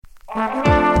You're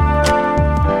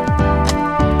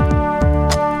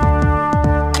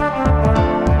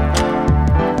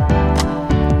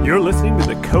listening to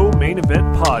the Co-Main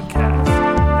Event Podcast.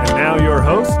 And now your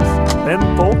hosts, Ben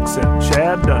Folks and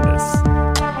Chad Dundas.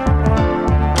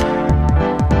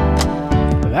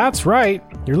 That's right.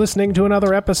 You're listening to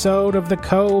another episode of the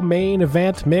Co-Main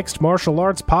Event Mixed Martial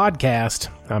Arts Podcast.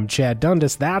 I'm Chad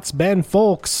Dundas. That's Ben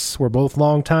Folks. We're both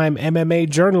longtime MMA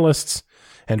journalists.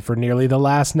 And for nearly the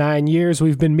last 9 years,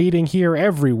 we've been meeting here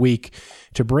every week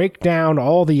to break down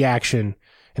all the action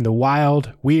in the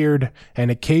wild, weird, and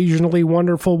occasionally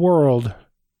wonderful world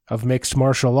of mixed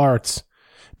martial arts.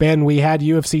 Ben, we had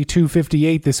UFC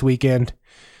 258 this weekend.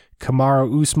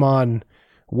 Kamaru Usman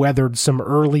weathered some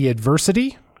early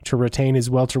adversity to retain his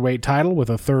welterweight title with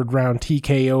a third-round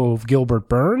TKO of Gilbert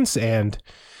Burns, and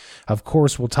of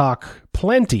course we'll talk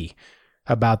plenty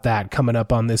about that coming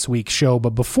up on this week's show.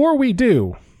 But before we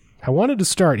do, I wanted to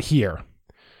start here.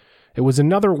 It was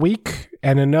another week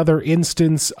and another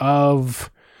instance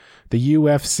of the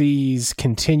UFC's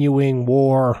continuing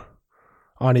war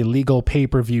on illegal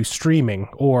pay-per-view streaming,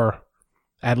 or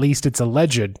at least its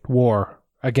alleged war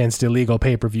against illegal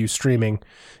pay-per-view streaming.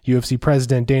 UFC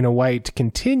President Dana White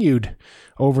continued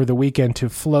over the weekend to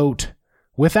float,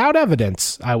 without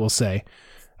evidence, I will say,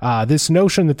 this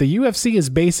notion that the UFC is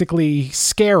basically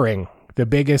scaring the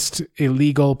biggest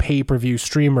illegal pay-per-view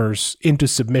streamers into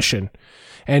submission.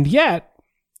 And yet,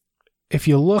 if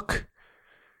you look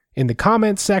in the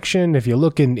comments section, if you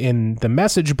look in the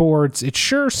message boards, it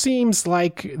sure seems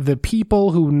like the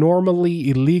people who normally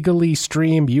illegally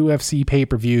stream UFC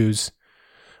pay-per-views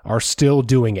are still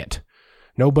doing it.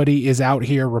 Nobody is out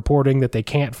here reporting that they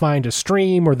can't find a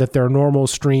stream or that their normal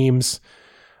streams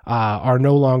are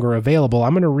no longer available.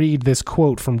 I'm going to read this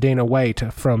quote from Dana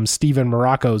White from Steven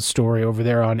Morocco's story over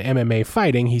there on MMA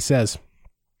Fighting. He says,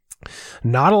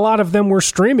 "Not a lot of them were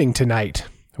streaming tonight,"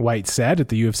 White said at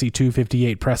the UFC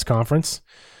 258 press conference.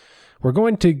 We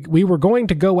were going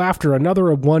to go after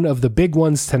another one of the big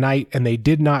ones tonight, and they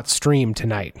did not stream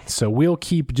tonight. So we'll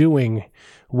keep doing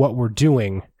what we're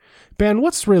doing. Ben,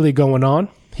 what's really going on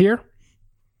here?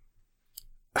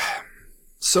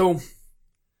 So,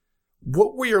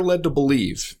 what we are led to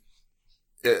believe,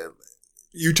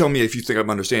 you tell me if you think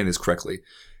I'm understanding this correctly,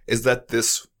 is that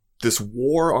this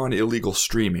war on illegal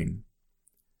streaming,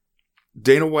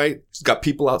 Dana White's got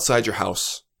people outside your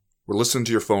house. We're listening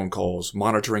to your phone calls,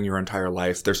 monitoring your entire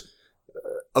life. There's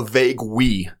a vague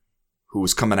we who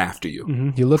is coming after you.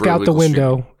 Mm-hmm. You look out the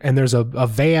window, streaming, and there's a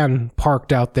van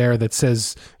parked out there that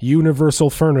says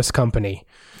Universal Furnace Company.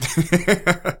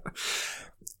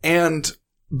 And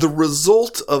the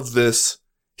result of this,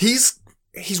 he's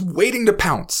waiting to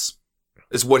pounce,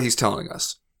 is what he's telling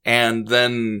us. And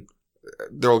then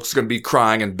they're just going to be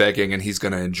crying and begging, and he's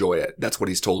going to enjoy it. That's what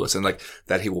he's told us. And like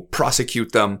that he will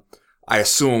prosecute them. I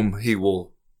assume he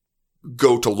will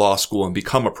go to law school and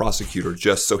become a prosecutor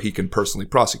just so he can personally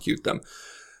prosecute them.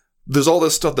 There's all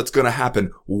this stuff that's going to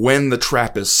happen when the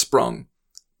trap is sprung.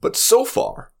 But so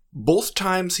far, both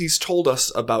times he's told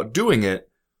us about doing it,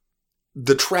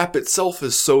 the trap itself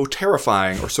is so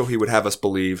terrifying, or so he would have us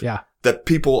believe, that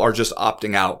people are just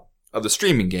opting out of the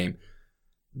streaming game.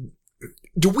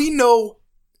 Do we know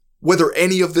whether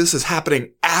any of this is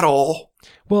happening at all?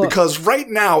 Well, because right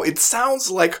now it sounds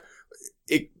like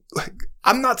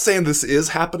I'm not saying this is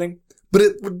happening, but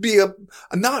it would be a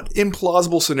not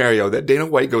implausible scenario that Dana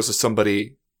White goes to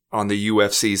somebody on the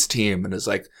UFC's team and is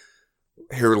like,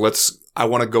 here, I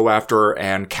want to go after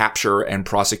and capture and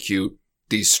prosecute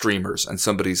these streamers. And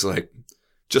somebody's like,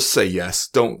 just say yes.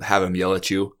 Don't have him yell at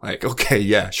you. Like, okay,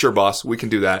 yeah, sure, boss. We can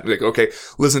do that. Like, okay,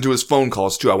 listen to his phone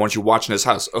calls too. I want you watching his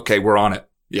house. Okay, we're on it.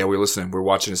 Yeah, we're listening. We're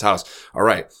watching his house. All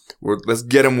right. Let's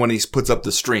get him when he puts up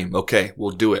the stream. Okay,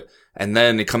 we'll do it. And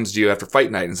then he comes to you after fight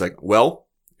night and he's like, well,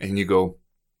 and you go,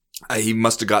 he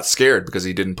must have got scared because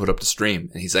he didn't put up the stream.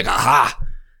 And he's like, aha,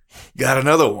 got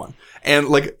another one. And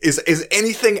like, is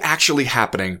anything actually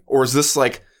happening? Or is this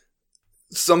like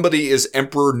somebody is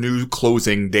Emperor New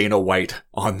closing Dana White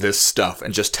on this stuff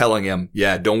and just telling him,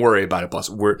 yeah, don't worry about it, boss.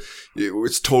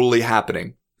 It's totally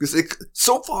happening. Because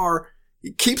so far,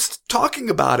 he keeps talking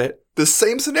about it. The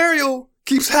same scenario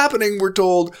keeps happening, we're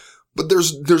told, but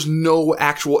there's no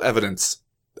actual evidence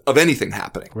of anything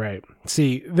happening. Right.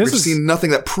 See, we've seen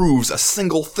nothing that proves a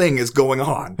single thing is going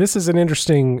on. This is an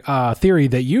interesting theory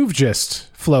that you've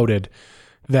just floated,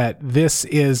 that this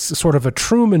is sort of a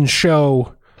Truman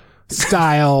Show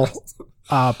style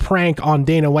prank on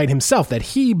Dana White himself, that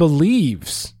he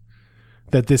believes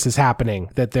that this is happening,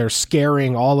 that they're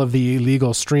scaring all of the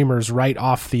illegal streamers right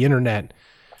off the internet.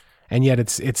 And yet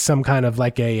it's some kind of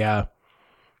like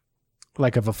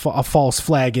like of a false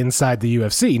flag inside the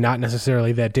UFC, not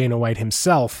necessarily that Dana White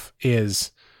himself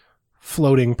is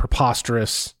floating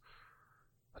preposterous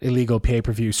illegal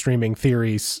pay-per-view streaming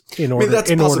theories in order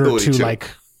to too. like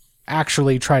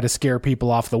actually try to scare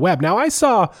people off the web. Now, I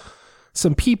saw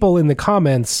some people in the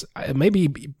comments,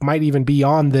 maybe might even be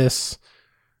on this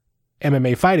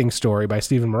MMA fighting story by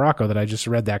Stephen Morocco that I just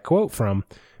read that quote from,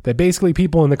 that basically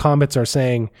people in the comments are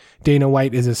saying Dana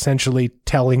White is essentially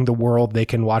telling the world they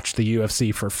can watch the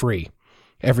UFC for free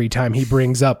every time he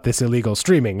brings up this illegal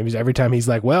streaming. Every time he's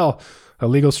like, well,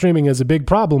 illegal streaming is a big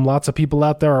problem. Lots of people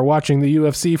out there are watching the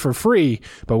UFC for free,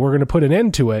 but we're going to put an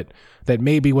end to it. That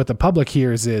maybe what the public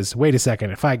hears is, wait a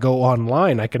second, if I go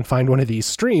online, I can find one of these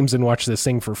streams and watch this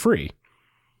thing for free.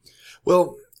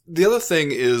 Well, the other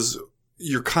thing is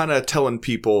you're kind of telling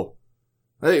people,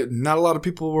 hey, not a lot of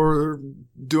people were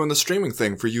doing the streaming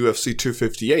thing for UFC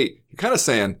 258. You're kind of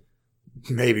saying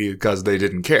maybe because they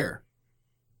didn't care.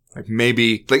 Like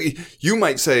maybe, like you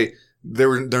might say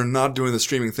they're not doing the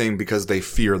streaming thing because they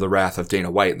fear the wrath of Dana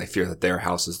White and they fear that their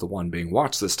house is the one being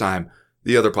watched this time.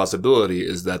 The other possibility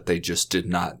is that they just did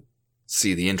not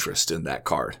see the interest in that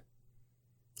card.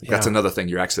 Yeah. That's another thing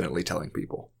you're accidentally telling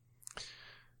people.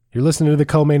 You're listening to the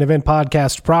Co-Main Event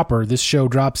Podcast proper. This show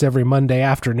drops every Monday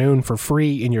afternoon for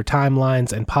free in your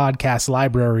timelines and podcast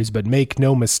libraries, but make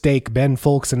no mistake, Ben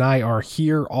Folks and I are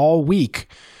here all week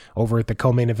over at the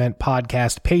Co-Main Event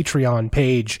Podcast Patreon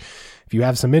page. If you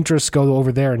have some interest, go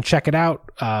over there and check it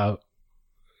out.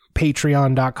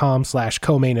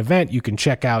 Patreon.com/co-main event. You can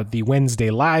check out the Wednesday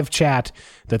live chat,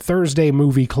 the Thursday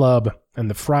movie club, and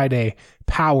the Friday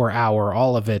power hour.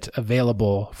 All of it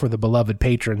available for the beloved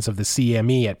patrons of the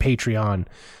CME at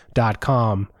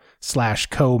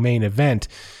patreon.com/co-main event.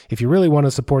 If you really want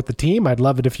to support the team, I'd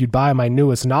love it if you'd buy my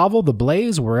newest novel, The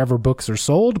Blaze, wherever books are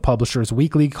sold. Publishers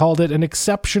Weekly called it an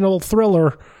exceptional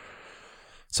thriller.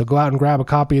 So go out and grab a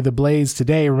copy of The Blaze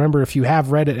today. Remember, if you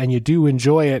have read it and you do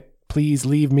enjoy it, please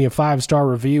leave me a 5-star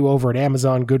review over at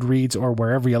Amazon, Goodreads, or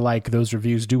wherever you like. Those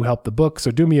reviews do help the book,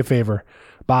 so do me a favor.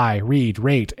 Buy, read,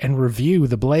 rate, and review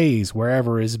The Blaze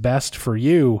wherever is best for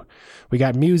you. We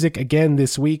got music again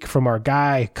this week from our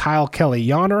guy, Kyle Kelly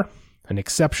Yonner, an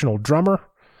exceptional drummer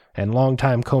and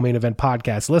longtime Co-Main Event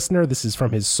Podcast listener. This is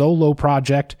from his solo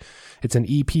project. It's an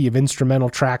EP of instrumental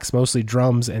tracks, mostly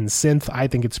drums and synth. I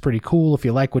think it's pretty cool. If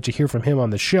you like what you hear from him on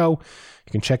the show,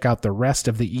 you can check out the rest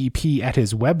of the EP at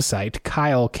his website,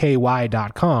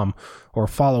 kyleky.com, or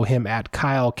follow him at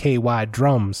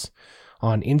kyleky.drums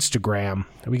on Instagram.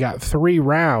 We got 3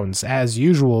 rounds, as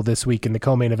usual, this week in the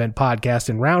Co-Main Event Podcast.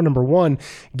 In round number 1,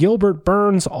 Gilbert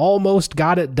Burns almost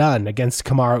got it done against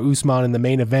Kamaru Usman in the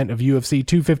main event of UFC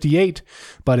 258,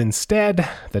 but instead,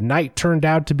 the night turned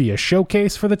out to be a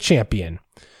showcase for the champion.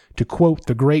 To quote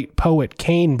the great poet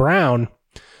Kane Brown,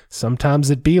 sometimes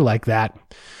it be like that.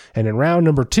 And in round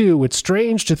number 2, it's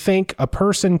strange to think a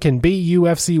person can be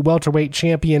UFC welterweight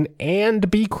champion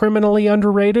and be criminally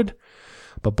underrated.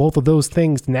 But both of those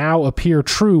things now appear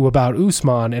true about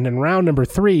Usman. And in round number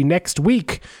 3, next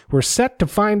week, we're set to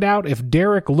find out if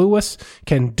Derek Lewis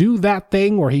can do that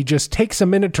thing where he just takes a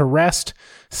minute to rest,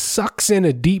 sucks in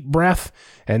a deep breath,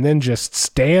 and then just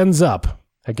stands up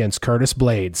against Curtis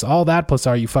Blades. All that plus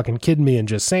Are You Fucking Kidding Me and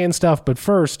Just Saying Stuff. But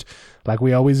first, like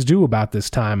we always do about this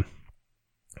time,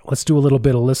 let's do a little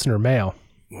bit of listener mail.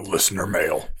 Listener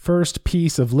mail. First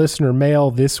piece of listener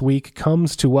mail this week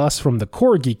comes to us from the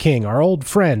Corgi King, our old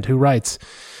friend, who writes,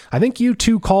 I think you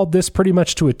two called this pretty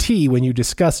much to a T when you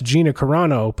discussed Gina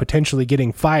Carano potentially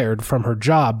getting fired from her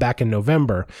job back in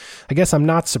November. I guess I'm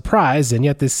not surprised, and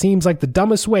yet this seems like the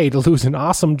dumbest way to lose an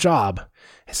awesome job.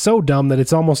 So dumb that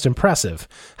it's almost impressive.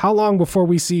 How long before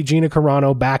we see Gina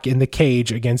Carano back in the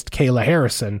cage against Kayla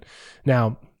Harrison?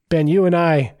 Now, Ben, you and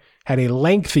I had a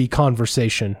lengthy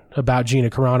conversation about Gina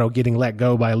Carano getting let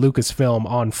go by Lucasfilm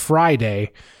on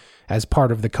Friday as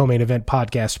part of the Co-Main Event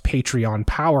Podcast Patreon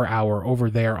Power Hour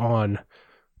over there on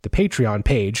the Patreon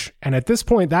page. And at this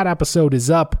point, that episode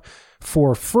is up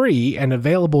for free and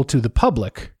available to the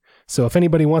public. So if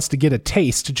anybody wants to get a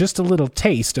taste, just a little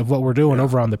taste of what we're doing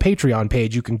over on the Patreon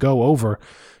page, you can go over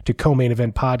to Co-Main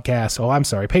Event Podcast.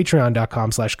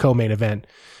 Patreon.com/Co-Main Event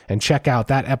and check out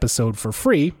that episode for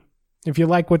free. If you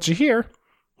like what you hear,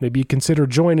 maybe you consider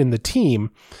joining the team.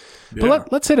 Yeah.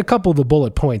 But let's hit a couple of the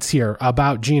bullet points here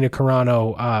about Gina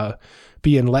Carano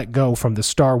being let go from the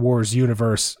Star Wars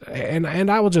universe. And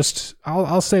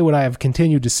I'll say what I have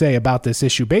continued to say about this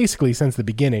issue basically since the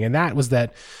beginning. And that was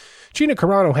that Gina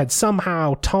Carano had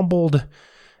somehow tumbled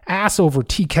ass over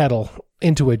tea kettle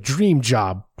into a dream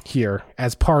job here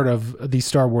as part of the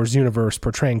Star Wars universe,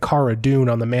 portraying Cara Dune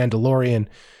on The Mandalorian.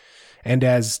 And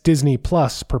as Disney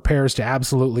Plus prepares to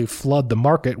absolutely flood the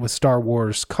market with Star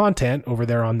Wars content over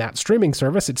there on that streaming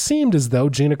service, it seemed as though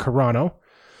Gina Carano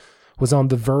was on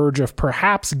the verge of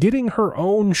perhaps getting her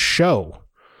own show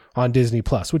on Disney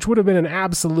Plus, which would have been an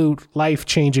absolute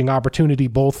life-changing opportunity,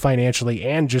 both financially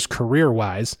and just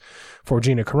career-wise, for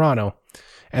Gina Carano.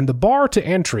 And the bar to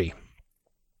entry,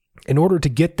 in order to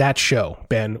get that show,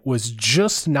 Ben, was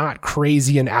just not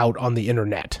crazy and out on the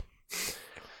internet.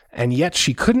 And yet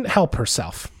she couldn't help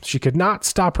herself. She could not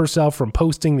stop herself from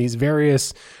posting these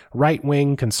various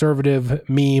right-wing conservative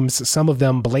memes, some of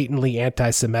them blatantly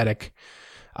anti-Semitic.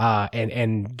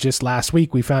 And just last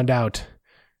week we found out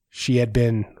she had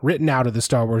been written out of the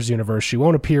Star Wars universe. She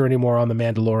won't appear anymore on The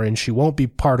Mandalorian. She won't be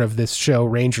part of this show,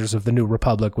 Rangers of the New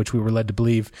Republic, which we were led to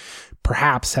believe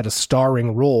perhaps had a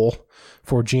starring role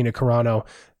for Gina Carano.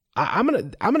 I'm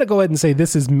gonna go ahead and say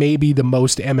this is maybe the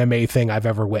most MMA thing I've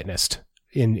ever witnessed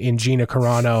in Gina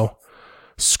Carano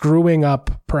screwing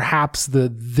up perhaps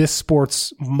this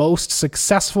sport's most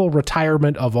successful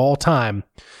retirement of all time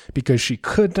because she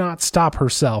could not stop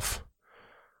herself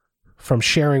from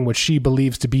sharing what she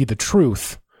believes to be the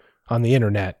truth on the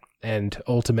internet and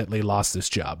ultimately lost this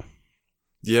job.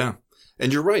 Yeah.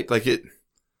 And you're right.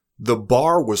 The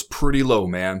bar was pretty low,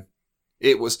 man.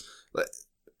 It was,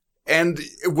 and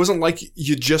it wasn't like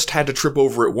you just had to trip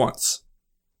over it once.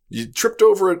 You tripped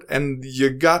over it and you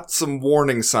got some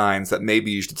warning signs that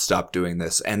maybe you should stop doing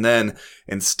this. And then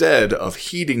instead of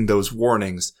heeding those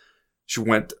warnings, she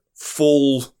went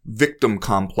full victim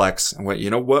complex and went, you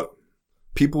know what?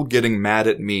 People getting mad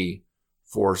at me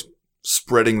for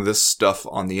spreading this stuff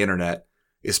on the internet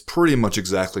is pretty much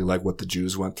exactly like what the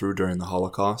Jews went through during the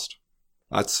Holocaust.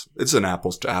 It's an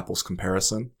apples to apples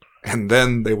comparison. And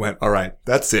then they went, all right,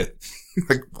 that's it.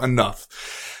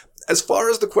 Enough. As far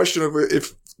as the question of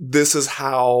if this is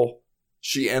how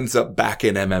she ends up back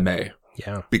in MMA.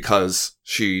 Yeah. Because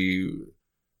she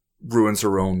ruins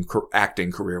her own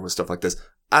acting career with stuff like this.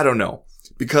 I don't know.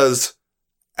 Because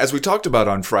as we talked about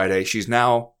on Friday, she's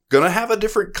now going to have a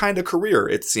different kind of career,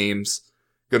 it seems.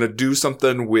 Going to do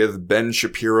something with Ben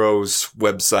Shapiro's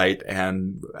website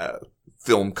and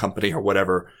film company or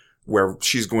whatever, where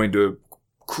she's going to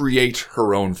create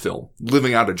her own film.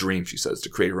 Living out a dream, she says, to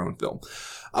create her own film.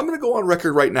 I'm going to go on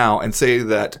record right now and say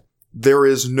that there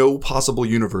is no possible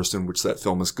universe in which that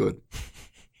film is good.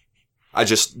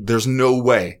 There's no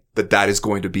way that is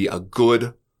going to be a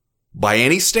good, by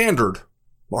any standard,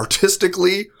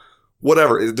 artistically,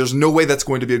 whatever. There's no way that's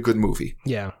going to be a good movie.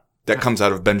 Yeah. That comes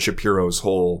out of Ben Shapiro's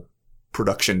whole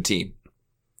production team.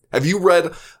 Have you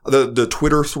read the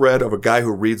Twitter thread of a guy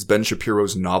who reads Ben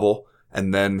Shapiro's novel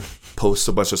and then posts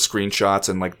a bunch of screenshots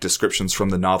and descriptions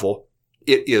from the novel?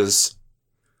 It is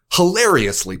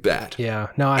hilariously bad. Yeah.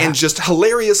 No, just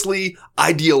hilariously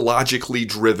ideologically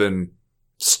driven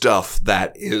stuff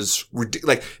that is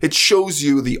it shows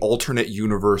you the alternate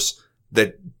universe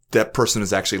that person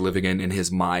is actually living in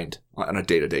his mind on a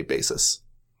day-to-day basis.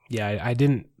 Yeah, I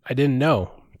didn't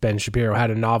know Ben Shapiro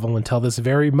had a novel until this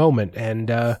very moment, and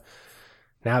now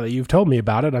that you've told me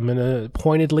about it, I'm going to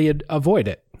pointedly avoid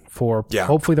it for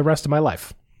hopefully the rest of my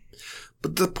life.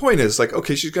 But the point is,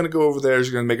 okay, she's going to go over there,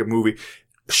 she's going to make a movie.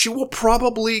 She will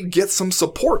probably get some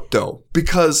support, though,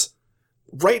 because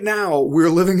right now we're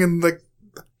living in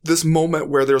this moment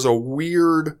where there's a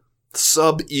weird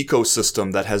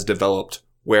sub-ecosystem that has developed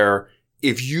where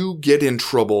if you get in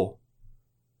trouble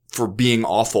for being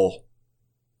awful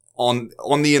on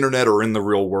the internet or in the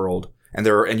real world,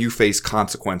 and you face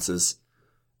consequences,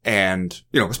 and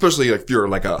especially if you're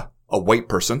a white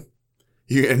person,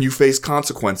 and you face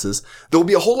consequences, there'll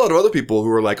be a whole lot of other people who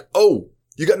are like, oh,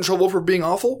 you got in trouble for being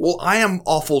awful? Well, I am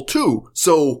awful too,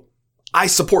 so I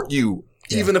support you.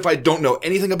 Yeah. Even if I don't know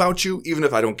anything about you, even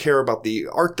if I don't care about the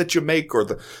art that you make or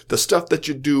the stuff that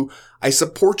you do, I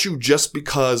support you just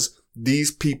because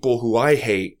these people who I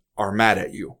hate are mad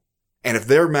at you. And if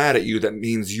they're mad at you, that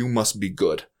means you must be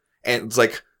good. And it's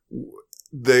like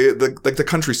the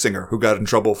country singer who got in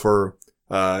trouble for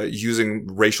using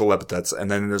racial epithets, and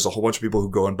then there's a whole bunch of people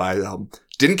who go and buy his album.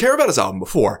 Didn't care about his album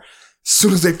before. As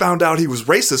soon as they found out he was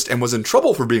racist and was in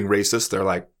trouble for being racist, they're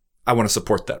like, I want to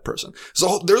support that person.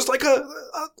 So there's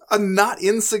a not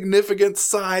insignificant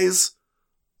size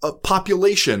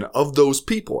population of those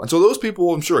people. And so those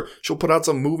people, I'm sure she'll put out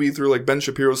some movie through Ben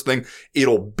Shapiro's thing.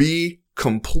 It'll be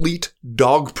complete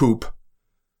dog poop.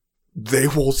 They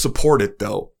will support it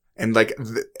though. And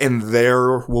and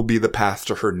there will be the path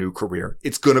to her new career.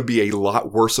 It's going to be a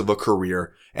lot worse of a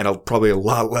career and probably a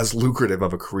lot less lucrative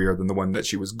of a career than the one that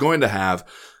she was going to have.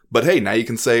 But hey, now you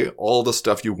can say all the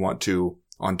stuff you want to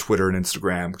on Twitter and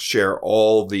Instagram, share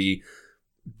all the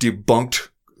debunked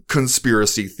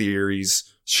conspiracy theories,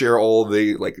 share all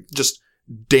the, like, just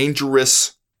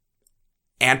dangerous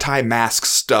anti-mask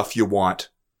stuff you want.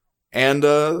 And,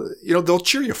 they'll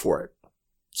cheer you for it.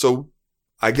 So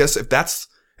I guess if that's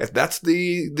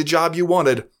the job you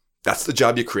wanted, that's the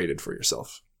job you created for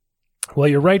yourself. Well,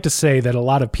 you're right to say that a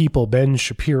lot of people, Ben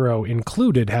Shapiro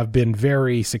included, have been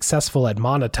very successful at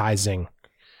monetizing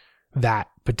that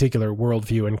particular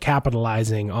worldview and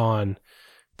capitalizing on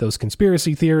those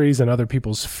conspiracy theories and other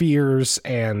people's fears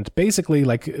and basically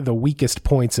like the weakest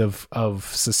points of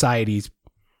society's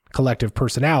collective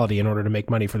personality in order to make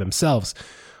money for themselves.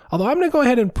 Although I'm going to go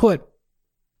ahead and put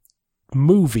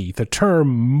the term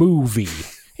movie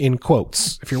in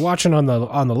quotes. If you're watching on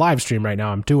the live stream right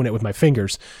now, I'm doing it with my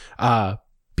fingers,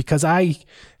 because I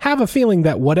have a feeling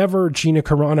that whatever Gina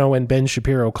Carano and Ben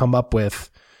Shapiro come up with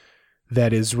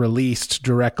that is released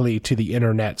directly to the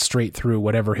internet straight through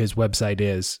whatever his website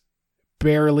is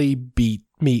barely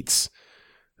meets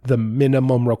the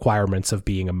minimum requirements of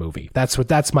being a movie.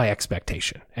 That's my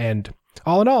expectation. And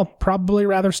all in all, probably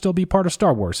rather still be part of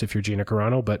Star Wars if you're Gina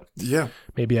Carano, but yeah,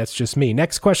 maybe that's just me.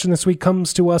 Next question this week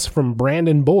comes to us from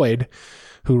Brandon Boyd,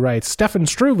 who writes, Stefan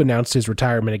Struve announced his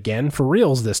retirement again, for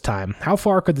reals this time. How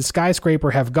far could the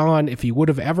skyscraper have gone if he would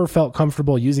have ever felt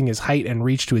comfortable using his height and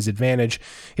reach to his advantage?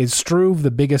 Is Struve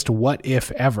the biggest what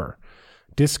if ever?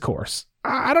 Discourse.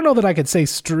 I don't know that I could say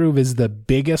Struve is the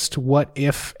biggest what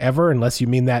if ever, unless you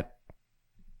mean that,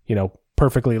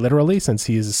 perfectly literally, since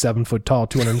he is a 7 foot tall,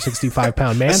 265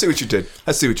 pound man. I see what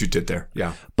you did there.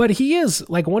 Yeah. But he is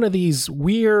like one of these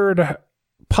weird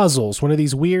puzzles, one of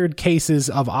these weird cases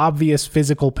of obvious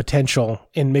physical potential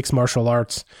in mixed martial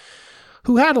arts,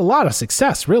 who had a lot of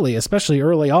success, really, especially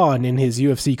early on in his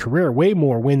UFC career, way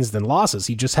more wins than losses.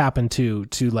 He just happened to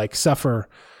like suffer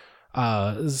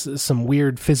some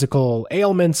weird physical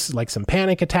ailments, like some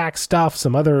panic attack stuff.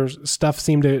 Some other stuff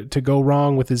seemed to go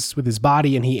wrong with his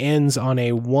body, and he ends on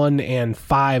a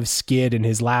 1-5 skid in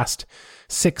his last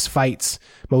 6 fights.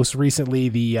 Most recently,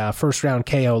 the first round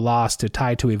KO loss to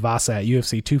Tai Tuivasa at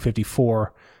UFC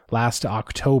 254 last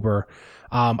October.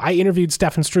 I interviewed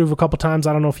Stefan Struve a couple times.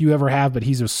 I don't know if you ever have, but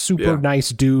he's a super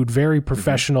nice dude, very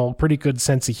professional, pretty good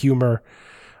sense of humor.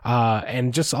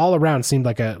 And just all around seemed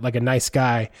like a nice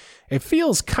guy. It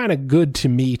feels kind of good to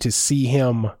me to see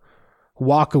him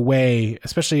walk away,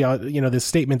 especially, this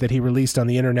statement that he released on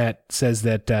the internet says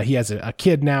that he has a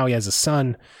kid now, he has a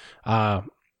son.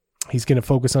 He's going to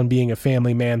focus on being a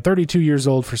family man. 32 years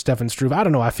old for Stefan Struve. I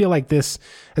don't know. I feel like this,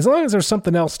 as long as there's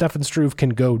something else Stefan Struve can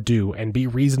go do and be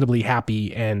reasonably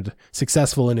happy and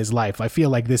successful in his life, I feel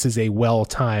like this is a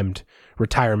well-timed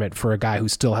retirement for a guy who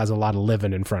still has a lot of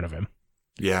living in front of him.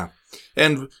 Yeah.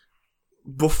 And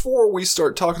before we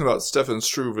start talking about Stefan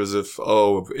Struve as if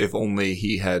only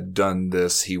he had done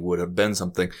this, he would have been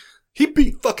something. He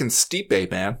beat fucking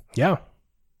Stipe, man. Yeah.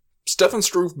 Stefan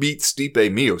Struve beat Stipe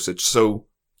Miocic, so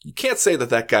you can't say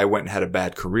that guy went and had a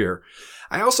bad career.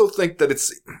 I also think that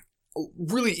it's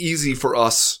really easy for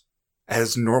us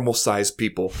as normal-sized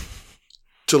people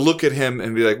to look at him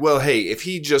and be like, well, hey, if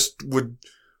he just would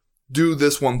do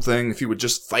this one thing, if he would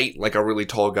just fight like a really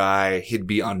tall guy, he'd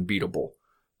be unbeatable.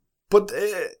 But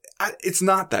it's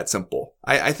not that simple.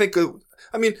 I think,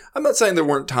 I'm not saying there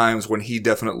weren't times when he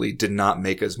definitely did not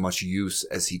make as much use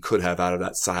as he could have out of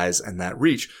that size and that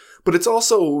reach. But it's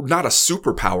also not a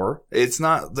superpower. It's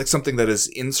not like something that is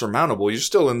insurmountable. You're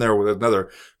still in there with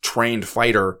another trained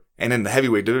fighter, and in the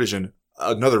heavyweight division,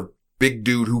 another big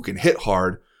dude who can hit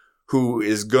hard, who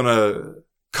is gonna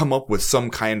come up with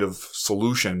some kind of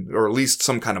solution, or at least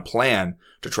some kind of plan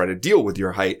to try to deal with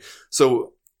your height.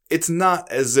 So it's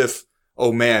not as if,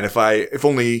 oh man, if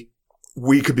only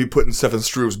we could be put in Stefan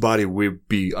Struve's body, we'd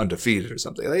be undefeated or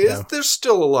something. There's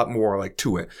still a lot more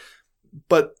to it.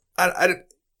 But I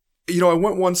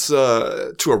went once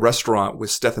to a restaurant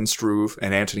with Stefan Struve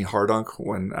and Anthony Hardunk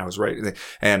when I was writing,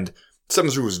 and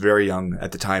Stefan Struve was very young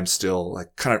at the time still,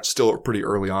 still pretty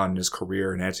early on in his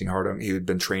career. And Anthony Hardunk, he had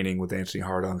been training with Anthony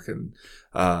Hardunk and,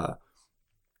 I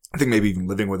think maybe even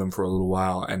living with him for a little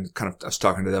while, and I was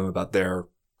talking to them about their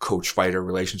coach-fighter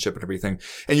relationship and everything.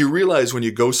 And you realize when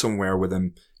you go somewhere with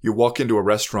him, you walk into a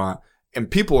restaurant and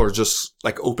people are just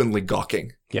openly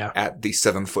gawking at the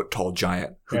 7 foot tall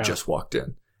giant who just walked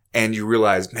in. And you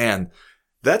realize, man,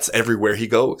 that's everywhere he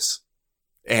goes.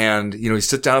 And, you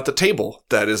sit down at the table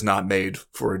that is not made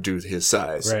for a dude his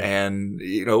size. Right. And,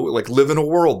 live in a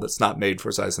world that's not made for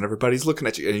his size. And everybody's looking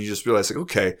at you. And you just realize,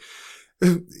 okay,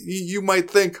 you might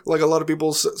think, a lot of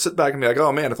people sit back and be like,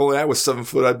 oh man, if only I was 7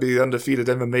 foot, I'd be undefeated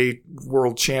MMA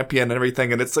world champion and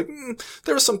everything. And it's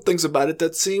there are some things about it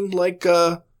that seem like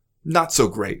not so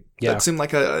great. Yeah. That seemed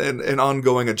like an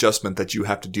ongoing adjustment that you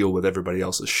have to deal with everybody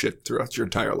else's shit throughout your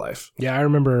entire life. Yeah, I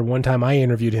remember one time I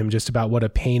interviewed him just about what a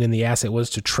pain in the ass it was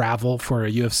to travel for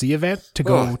a UFC event to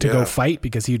go fight,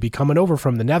 because he would be coming over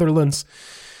from the Netherlands,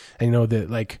 and that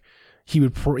like he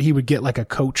would get like a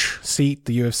coach seat.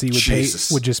 The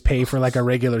UFC would just pay for like a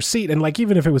regular seat, and like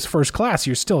even if it was first class,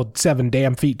 you're still 7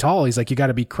 damn feet tall. He's like, you got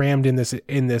to be crammed in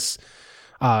this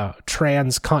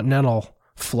transcontinental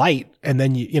flight, and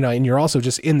then and you're also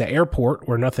just in the airport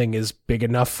where nothing is big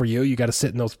enough for you. You got to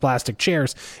sit in those plastic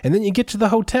chairs, and then you get to the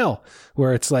hotel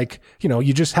where it's like,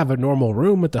 you just have a normal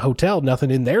room at the hotel. Nothing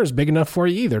in there is big enough for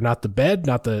you either. Not the bed,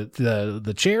 not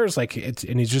the chairs. Like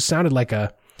and it just sounded like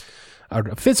a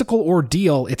physical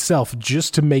ordeal itself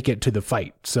just to make it to the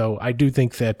fight. So I do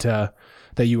think that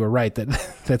you were right,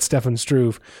 that Stefan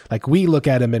Struve, like we look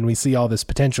at him and we see all this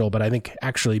potential, but I think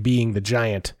actually being the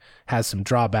giant has some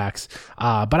drawbacks.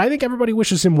 But I think everybody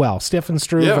wishes him well. Stefan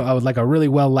Struve, like a really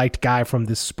well-liked guy from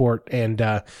this sport, and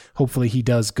hopefully he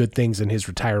does good things in his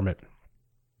retirement.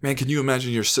 Man, can you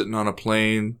imagine you're sitting on a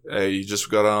plane, you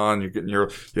just got on, you're getting your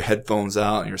headphones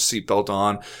out and your seatbelt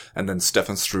on, and then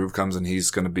Stefan Struve comes and he's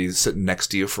going to be sitting next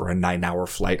to you for a 9-hour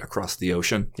flight across the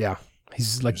ocean? Yeah.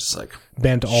 He's like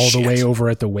bent all the way over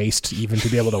at the waist even to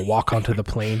be able to walk onto the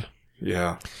plane.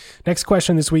 Yeah. Next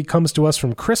question this week comes to us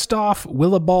from Christoph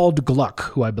Willibald Gluck,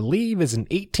 who I believe is an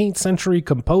 18th century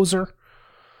composer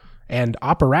and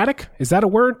operatic. Is that a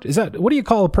word? What do you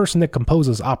call a person that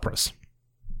composes operas?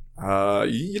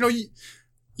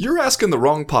 You're asking the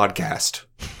wrong podcast.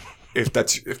 If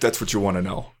that's what you want to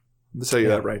know. I'm going to tell you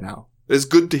that right now. It's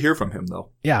good to hear from him, though.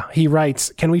 Yeah, he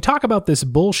writes, can we talk about this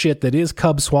bullshit that is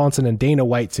Cub Swanson and Dana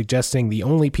White suggesting the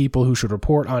only people who should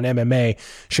report on MMA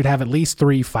should have at least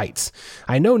 3 fights?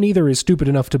 I know neither is stupid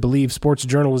enough to believe sports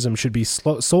journalism should be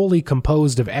solely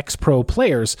composed of ex-pro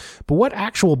players, but what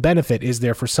actual benefit is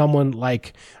there for someone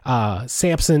like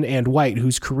Sampson and White,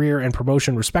 whose career and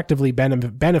promotion respectively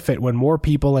benefit when more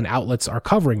people and outlets are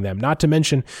covering them? Not to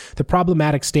mention the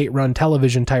problematic state-run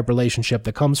television-type relationship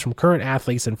that comes from current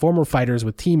athletes and former fighters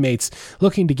with teammates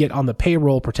looking to get on the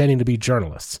payroll pretending to be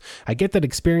journalists. I get that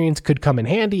experience could come in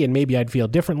handy, and maybe I'd feel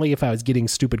differently if I was getting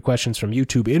stupid questions from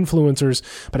YouTube influencers,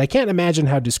 but I can't imagine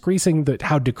how decreasing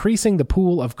the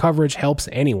pool of coverage helps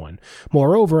anyone.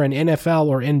 Moreover, an NFL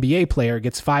or NBA player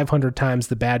gets 500 times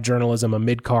the bad journalism a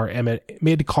mid-card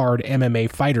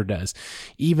MMA fighter does.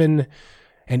 Even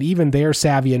they're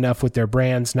savvy enough with their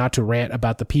brands not to rant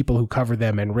about the people who cover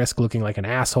them and risk looking like an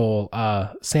asshole.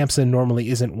 Sampson normally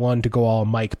isn't one to go all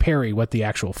Mike Perry. What the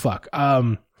actual fuck?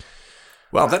 Wow,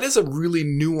 that is a really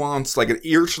nuanced, like an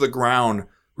ear to the ground,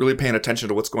 really paying attention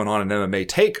to what's going on in MMA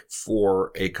take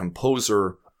for a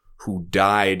composer who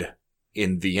died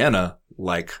in Vienna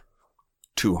like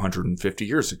 250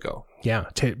 years ago. Yeah,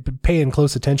 paying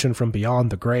close attention from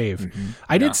beyond the grave.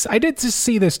 Mm-hmm. I did just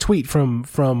see this tweet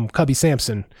from Cubby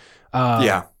Sampson.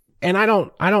 And I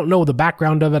don't know the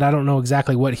background of it. I don't know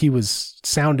exactly what he was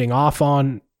sounding off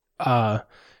on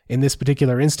in this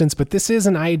particular instance, but this is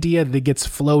an idea that gets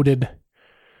floated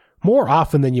more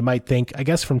often than you might think. I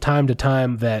guess from time to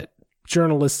time that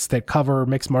journalists that cover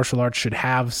mixed martial arts should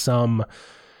have some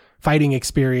fighting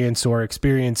experience or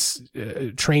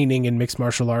training in mixed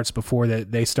martial arts before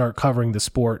they start covering the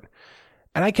sport.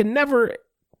 And I can never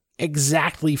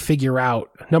exactly figure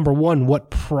out, number one, what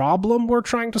problem we're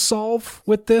trying to solve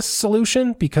with this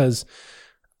solution, because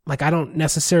like I don't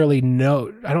necessarily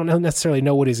know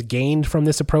what is gained from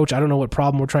this approach. I don't know what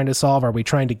problem we're trying to solve. Are we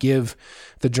trying to give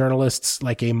the journalists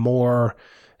like a more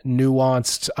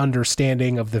nuanced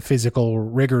understanding of the physical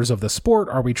rigors of the sport?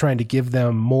 Are we trying to give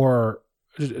them more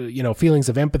feelings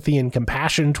of empathy and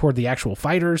compassion toward the actual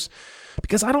fighters?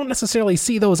 Because I don't necessarily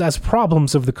see those as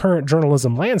problems of the current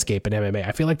journalism landscape in MMA.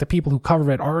 I feel like the people who cover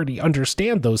it already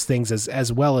understand those things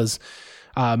as well as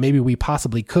maybe we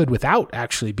possibly could without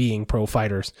actually being pro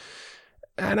fighters.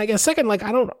 And I guess second, like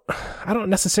I don't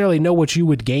necessarily know what you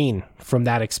would gain from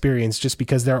that experience, just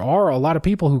because there are a lot of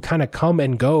people who kind of come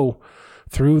and go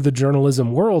through the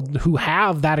journalism world who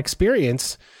have that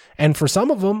experience, and for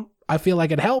some of them I feel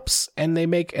like it helps, and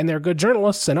they're good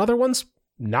journalists, and other ones,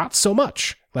 not so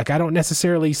much. Like, I don't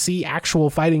necessarily see actual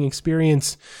fighting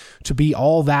experience to be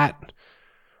all that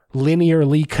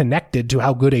linearly connected to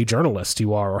how good a journalist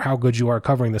you are or how good you are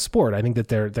covering the sport. I think that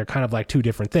they're kind of like two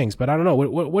different things, but I don't know.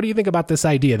 What do you think about this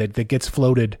idea that gets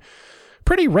floated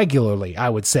pretty regularly? I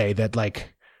would say that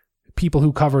like people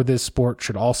who cover this sport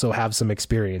should also have some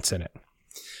experience in it.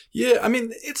 Yeah. I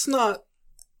mean, it's not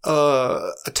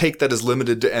a take that is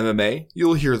limited to MMA.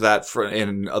 You'll hear that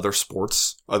in other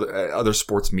sports, other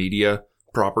sports media.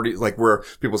 property, like where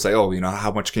people say, oh,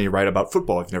 how much can you write about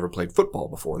football if you've never played football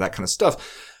before? That kind of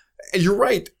stuff. And you're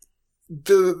right.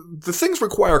 The things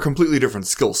require completely different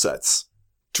skill sets.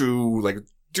 To like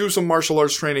do some martial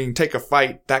arts training, take a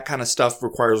fight, that kind of stuff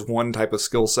requires one type of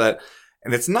skill set.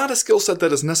 And it's not a skill set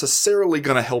that is necessarily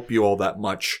going to help you all that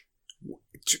much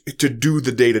to do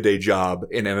the day-to-day job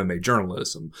in MMA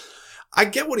journalism. I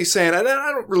get what he's saying.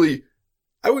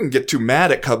 I wouldn't get too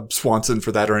mad at Cub Swanson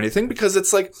for that or anything, because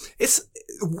it's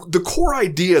the core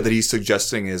idea that he's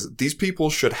suggesting is these people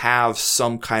should have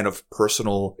some kind of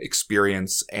personal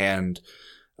experience and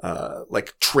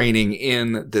like training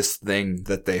in this thing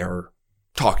that they are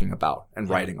talking about and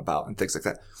writing about and things like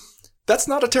that. That's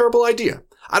not a terrible idea.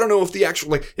 I don't know if the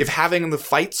actual, if having the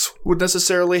fights would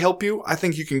necessarily help you. I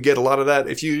think you can get a lot of that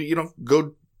if you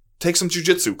go take some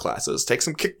jiu-jitsu classes, take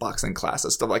some kickboxing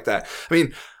classes, stuff like that. I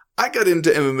mean, I got into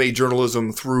MMA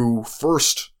journalism through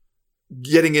first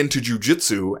getting into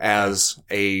jiu-jitsu as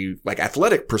a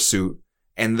athletic pursuit,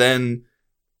 and then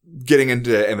getting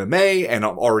into MMA, and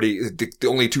the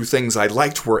only two things I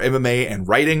liked were MMA and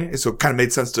writing. So it kind of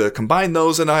made sense to combine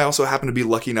those. And I also happened to be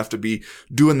lucky enough to be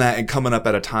doing that and coming up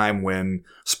at a time when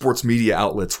sports media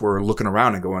outlets were looking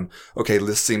around and going, okay,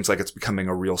 this seems like it's becoming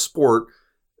a real sport.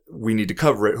 We need to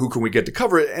cover it. Who can we get to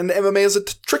cover it? And MMA is a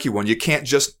tricky one. You can't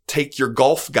just take your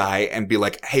golf guy and be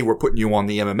like, hey, we're putting you on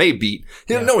the MMA beat.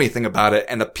 He didn't know anything about it.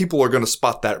 And the people are going to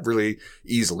spot that really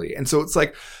easily. And so it's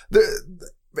like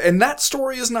and that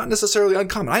story is not necessarily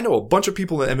uncommon. I know a bunch of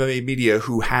people in MMA media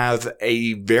who have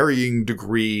a varying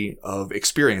degree of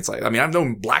experience. I've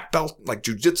known black belt,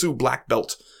 jiu-jitsu black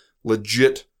belt,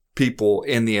 legit people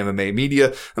in the MMA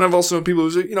media. And I've also known people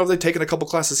who, they've taken a couple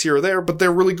classes here or there, but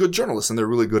they're really good journalists and they're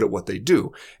really good at what they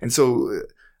do. And so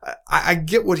I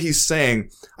get what he's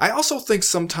saying. I also think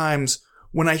sometimes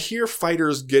when I hear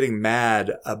fighters getting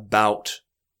mad about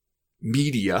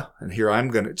media, and here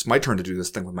it's my turn to do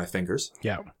this thing with my fingers.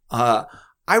 Yeah.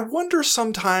 I wonder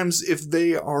sometimes if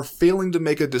they are failing to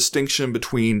make a distinction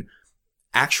between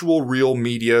actual real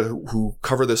media who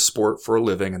cover this sport for a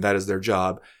living, and that is their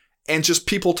job, and just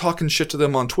people talking shit to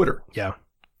them on Twitter. Yeah.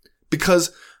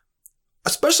 Because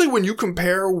especially when you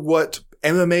compare what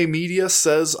MMA media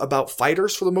says about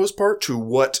fighters for the most part to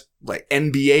what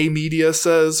NBA media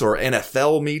says or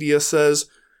NFL media says,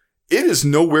 it is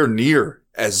nowhere near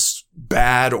as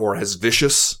bad or as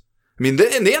vicious. I mean,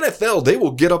 in the NFL, they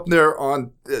will get up there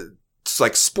on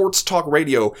sports talk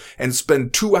radio and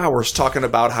spend 2 hours talking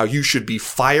about how you should be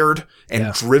fired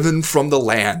and driven from the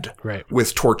land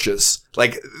with torches.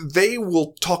 They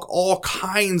will talk all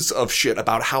kinds of shit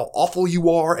about how awful you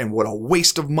are and what a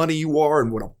waste of money you are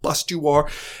and what a bust you are.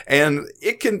 And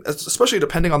it can, especially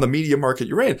depending on the media market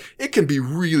you're in, it can be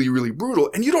really, really brutal.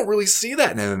 And you don't really see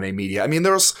that in MMA media. I mean,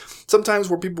 there's sometimes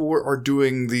where people are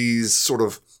doing these sort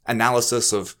of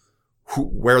analysis of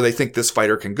where they think this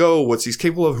fighter can go, what's he's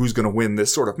capable of, who's going to win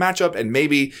this sort of matchup. And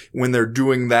maybe when they're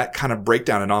doing that kind of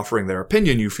breakdown and offering their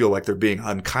opinion, you feel like they're being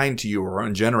unkind to you or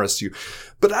ungenerous to you.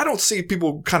 But I don't see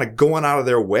people kind of going out of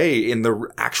their way in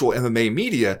the actual MMA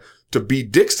media to be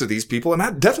dicks to these people. And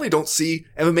I definitely don't see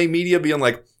MMA media being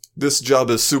like, this job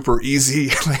is super easy.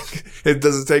 It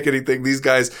doesn't take anything. These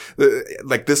guys,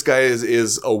 this guy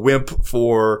is a wimp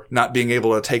for not being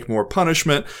able to take more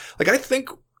punishment. I think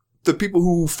the people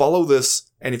who follow this,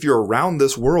 and if you're around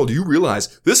this world, you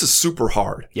realize this is super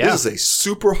hard. Yeah. This is a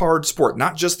super hard sport,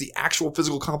 not just the actual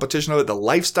physical competition of it, the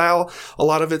lifestyle. A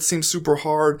lot of it seems super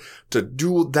hard to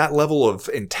do that level of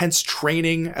intense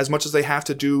training as much as they have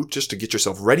to do just to get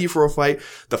yourself ready for a fight.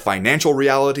 The financial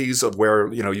realities of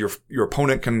where, your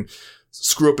opponent can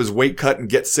screw up his weight cut and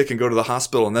get sick and go to the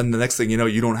hospital. And then the next thing you know,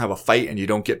 you don't have a fight and you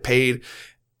don't get paid.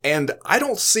 And I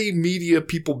don't see media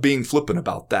people being flippant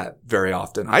about that very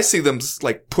often. I see them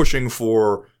pushing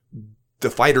for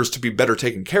the fighters to be better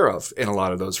taken care of in a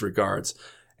lot of those regards.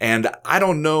 And I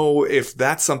don't know if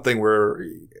that's something where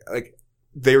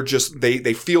they're just,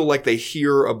 they feel like they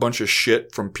hear a bunch of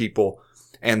shit from people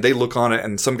and they look on it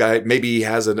and some guy, maybe he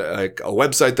has a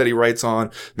website that he writes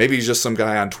on. Maybe he's just some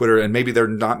guy on Twitter and maybe they're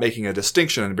not making a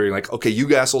distinction and being like, okay,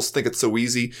 you assholes think it's so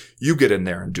easy. You get in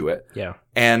there and do it. Yeah.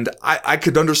 And I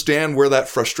could understand where that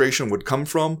frustration would come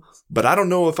from, but I don't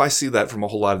know if I see that from a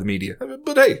whole lot of the media.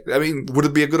 But hey, would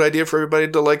it be a good idea for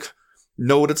everybody to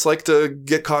know what it's like to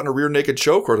get caught in a rear naked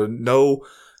choke or to know,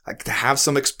 to have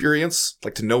some experience,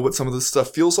 to know what some of this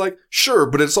stuff feels like? Sure,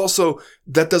 but it's also,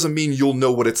 that doesn't mean you'll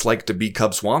know what it's like to be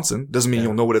Cub Swanson. Doesn't mean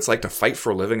you'll know what it's like to fight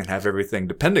for a living and have everything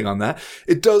depending on that.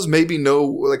 It does maybe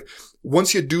know,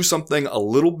 once you do something a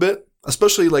little bit,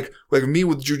 especially like me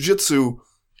with jiu-jitsu,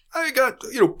 I got,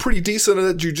 pretty decent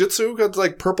at jiu-jitsu,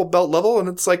 got purple belt level, and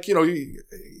it's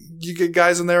you get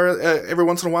guys in there every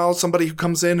once in a while, somebody who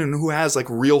comes in and who has like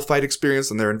real fight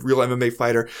experience and they're a real MMA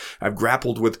fighter. I've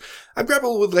grappled with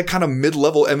like kind of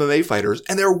mid-level MMA fighters,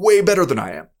 and they're way better than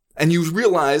I am. And you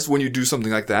realize when you do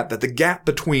something like that the gap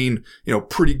between,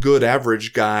 pretty good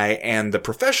average guy and the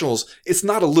professionals, it's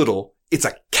not a little, it's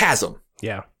a chasm.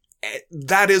 Yeah.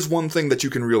 That is one thing that you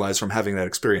can realize from having that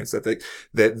experience, that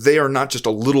they are not just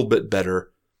a little bit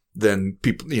better than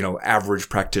people, average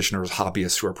practitioners,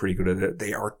 hobbyists who are pretty good at it.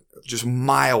 They are just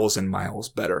miles and miles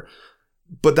better.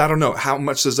 But I don't know, how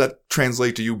much does that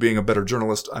translate to you being a better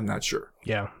journalist? I'm not sure.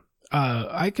 Yeah.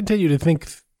 I continue to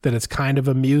think that it's kind of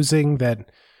amusing that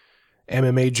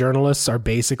MMA journalists are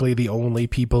basically the only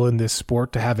people in this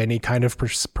sport to have any kind of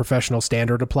professional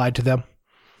standard applied to them.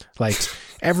 Like,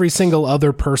 every single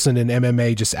other person in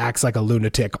MMA just acts like a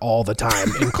lunatic all the time,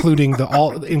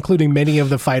 including many of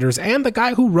the fighters and the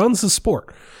guy who runs the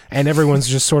sport. And everyone's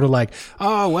just sort of like,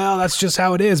 oh, well, that's just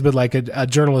how it is. But like a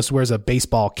journalist wears a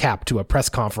baseball cap to a press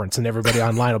conference, and everybody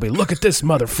online will be, look at this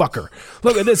motherfucker.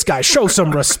 Look at this guy. Show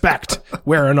some respect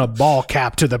wearing a ball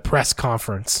cap to the press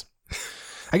conference.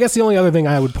 I guess the only other thing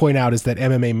I would point out is that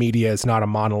MMA media is not a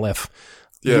monolith.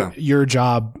 Yeah. Your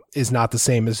job is not the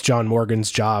same as John Morgan's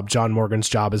job. John Morgan's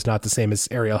job is not the same as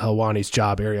Ariel Helwani's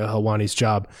job. Ariel Helwani's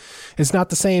job is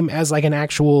not the same as like an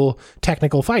actual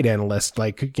technical fight analyst,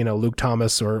 like, Luke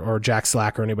Thomas or Jack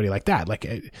Slack or anybody like that.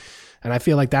 And I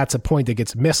feel like that's a point that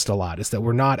gets missed a lot, is that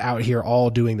we're not out here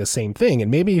all doing the same thing. And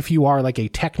maybe if you are like a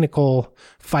technical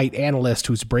fight analyst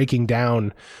who's breaking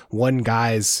down one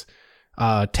guy's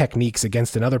techniques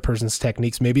against another person's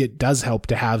techniques, maybe it does help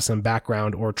to have some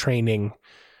background or training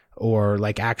or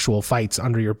like actual fights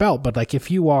under your belt. But like, if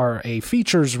you are a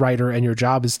features writer and your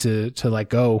job is to like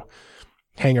go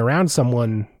hang around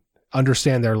someone,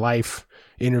 understand their life,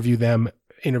 interview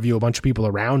a bunch of people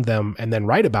around them, and then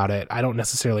write about it, I don't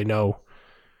necessarily know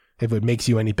if it makes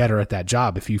you any better at that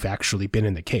job if you've actually been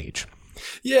in the cage.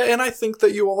 Yeah. And I think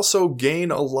that you also gain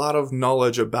a lot of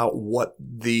knowledge about what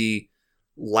the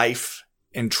life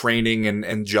and training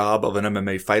and job of an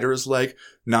MMA fighter is like,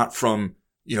 not from,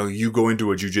 you go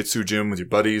into a jiu-jitsu gym with your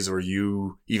buddies, or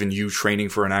you training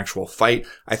for an actual fight.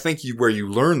 I think where you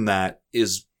learn that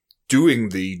is doing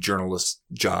the journalist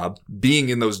job, being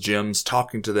in those gyms,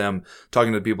 talking to them,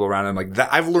 talking to the people around them. Like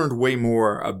that, I've learned way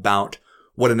more about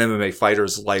what an MMA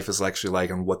fighter's life is actually like,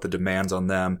 and what the demands on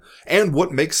them, and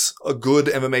what makes a good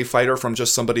MMA fighter from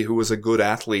just somebody who is a good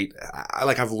athlete.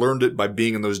 I've learned it by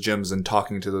being in those gyms and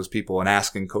talking to those people and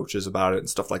asking coaches about it and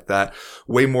stuff like that,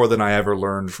 way more than I ever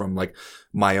learned from like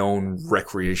my own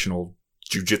recreational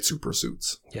jiu-jitsu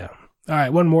pursuits. Yeah. All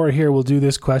right. One more here. We'll do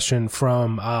this question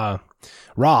from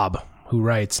Rob, who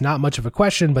writes, not much of a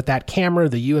question, but that camera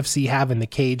the UFC have in the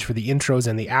cage for the intros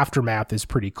and the aftermath is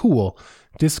pretty cool.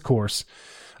 Discourse.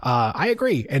 I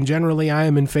agree. And generally, I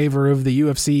am in favor of the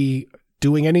UFC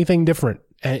doing anything different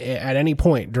at any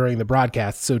point during the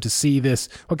broadcast. So to see this,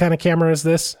 what kind of camera is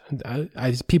this?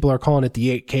 People are calling it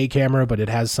the 8K camera, but it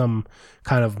has some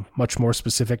kind of much more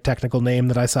specific technical name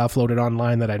that I saw floated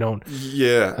online that I don't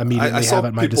immediately have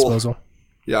at my disposal.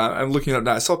 Yeah, I'm looking at it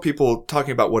now. I saw people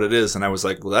talking about what it is, and I was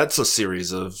like, well, that's a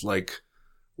series of like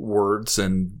words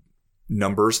and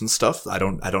numbers and stuff. I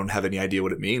don't have any idea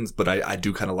what it means, but I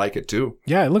do kind of like it too.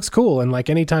 Yeah, it looks cool. And like,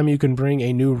 anytime you can bring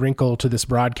a new wrinkle to this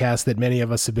broadcast that many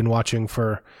of us have been watching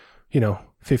for,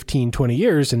 15, 20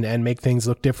 years and make things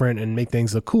look different and make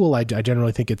things look cool, I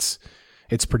generally think it's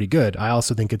pretty good. I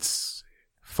also think it's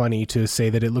funny to say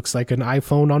that it looks like an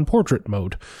iPhone on portrait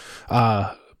mode.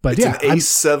 But it's an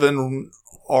A7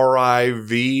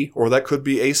 RIV, or that could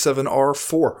be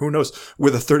A7R4, who knows,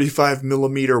 with a 35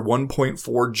 millimeter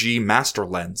 1.4G master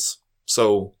lens.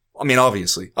 So, I mean,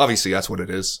 obviously that's what it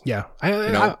is. Yeah.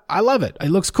 I love it.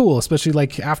 It looks cool, especially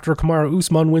like after Kamaru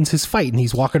Usman wins his fight and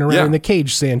he's walking around in the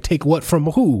cage saying, take what from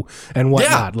who and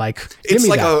whatnot. Like, give me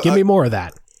that. Give me more of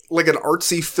that. Like an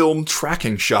artsy film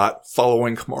tracking shot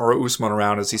following Kamaru Usman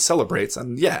around as he celebrates.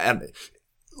 And and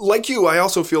like you, I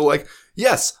also feel like,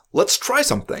 yes, let's try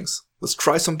some things. Let's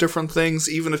try some different things,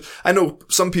 even if I know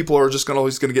some people are just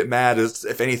always going to get mad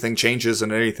if anything changes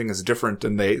and anything is different,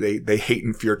 and they hate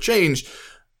and fear change.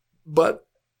 But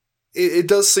it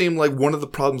does seem like one of the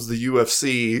problems the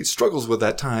UFC struggles with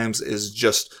at times is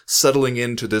just settling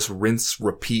into this rinse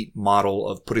repeat model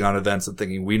of putting on events and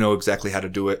thinking we know exactly how to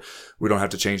do it. We don't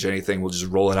have to change anything. We'll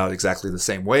just roll it out exactly the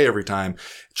same way every time.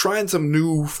 Trying some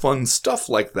new fun stuff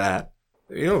like that.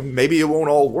 Maybe it won't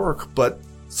all work, but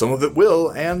some of it will,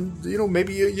 and,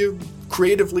 maybe you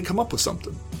creatively come up with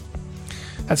something.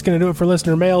 That's going to do it for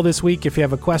listener mail this week. If you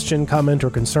have a question, comment, or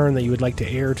concern that you would like to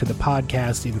air to the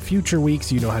podcast in future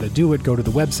weeks, you know how to do it. Go to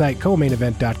the website,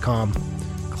 comainevent.com.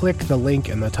 click the link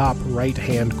in the top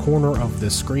right-hand corner of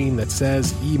the screen that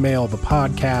says email the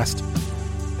podcast.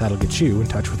 That'll get you in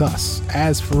touch with us.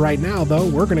 As for right now, though,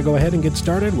 we're going to go ahead and get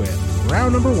started with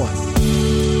round number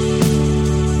 1.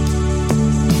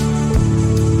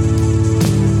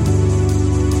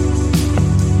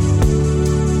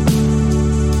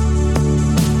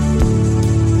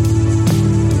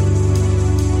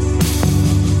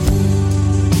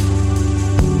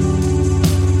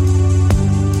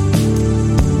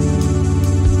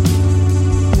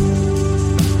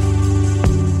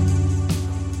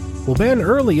 Well, Ben,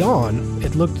 early on,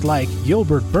 it looked like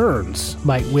Gilbert Burns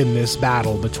might win this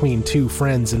battle between two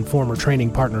friends and former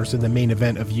training partners in the main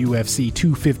event of UFC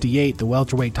 258, the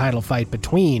welterweight title fight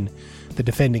between the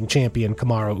defending champion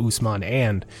Kamaru Usman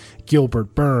and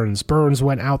Gilbert Burns. Burns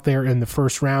went out there in the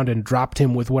first round and dropped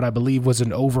him with what I believe was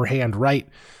an overhand right,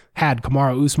 had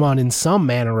Kamaru Usman in some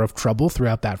manner of trouble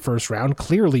throughout that first round,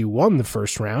 clearly won the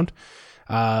first round.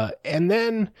 And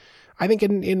then, I think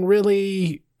in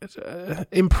really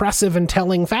impressive and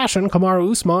telling fashion,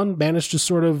 Kamaru Usman managed to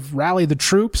sort of rally the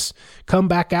troops, come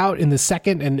back out in the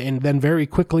second and then very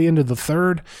quickly into the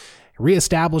third,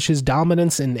 reestablish his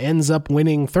dominance, and ends up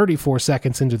winning 34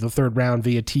 seconds into the third round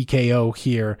via TKO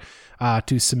here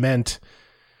to cement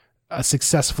a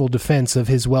successful defense of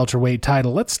his welterweight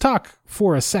title. Let's talk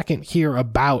for a second here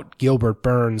about Gilbert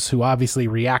Burns, who obviously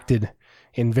reacted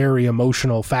in very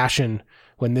emotional fashion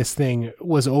when this thing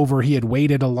was over. He had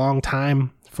waited a long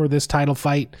time for this title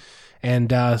fight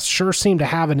and sure seemed to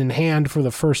have it in hand for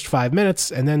the first 5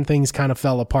 minutes, and then things kind of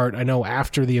fell apart. I know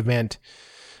after the event,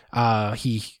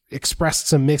 he expressed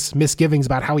some misgivings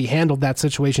about how he handled that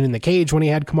situation in the cage when he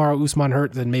had Kamaru Usman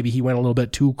hurt. Then maybe he went a little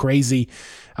bit too crazy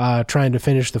trying to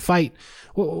finish the fight.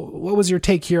 What was your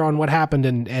take here on what happened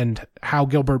and how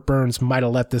Gilbert Burns might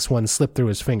have let this one slip through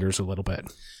his fingers a little bit?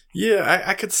 Yeah,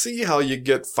 I could see how you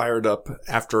get fired up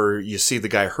after you see the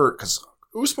guy hurt, because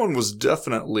Usman was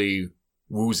definitely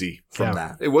woozy from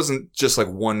that. It wasn't just like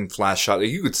one flash shot.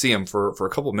 You could see him for a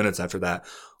couple of minutes after that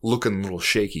looking a little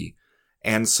shaky.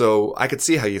 And so I could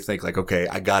see how you think like, okay,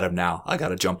 I got him now. I got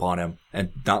to jump on him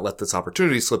and not let this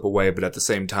opportunity slip away. But at the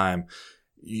same time,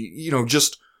 you know,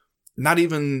 just not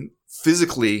even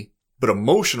physically, but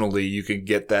emotionally, you can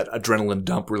get that adrenaline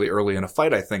dump really early in a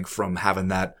fight, I think, from having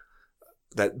that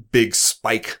big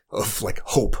spike of like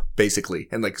hope, basically,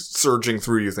 and like surging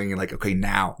through you, thinking like, okay,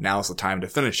 now's the time to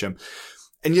finish him.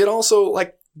 And yet also,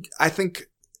 like, I think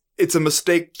it's a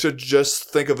mistake to just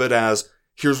think of it as,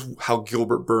 here's how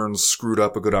Gilbert Burns screwed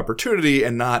up a good opportunity,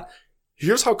 and not,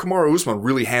 here's how Kamaru Usman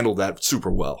really handled that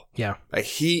super well. Yeah. Like,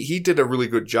 he did a really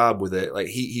good job with it. Like,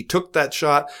 he took that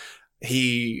shot.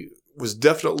 He was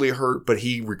definitely hurt, but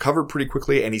he recovered pretty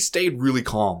quickly and he stayed really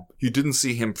calm. You didn't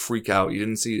see him freak out. You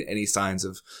didn't see any signs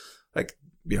of like,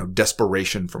 you know,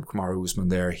 desperation from Kamaru Usman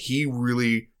there. He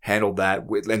really handled that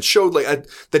and showed like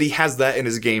that he has that in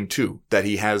his game too, that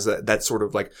he has that sort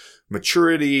of like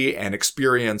maturity and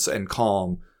experience and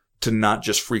calm to not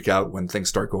just freak out when things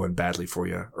start going badly for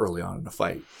you early on in the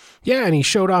fight. Yeah, and he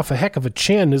showed off a heck of a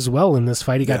chin as well in this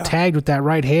fight. He got tagged with that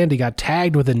right hand. He got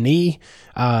tagged with a knee.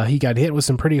 He got hit with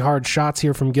some pretty hard shots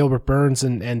here from Gilbert Burns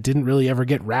and didn't really ever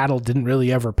get rattled, didn't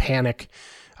really ever panic.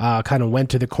 Kind of went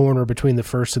to the corner between the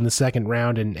first and the second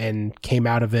round and came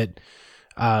out of it,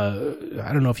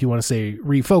 I don't know if you want to say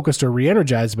refocused or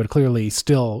re-energized, but clearly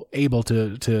still able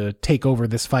to take over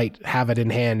this fight, have it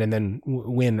in hand, and then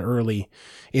win early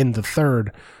in the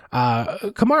third.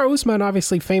 Kamaru Usman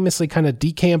obviously famously kind of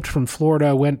decamped from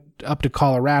Florida, went up to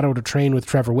Colorado to train with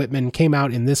Trevor Whitman, came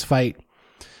out in this fight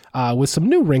with some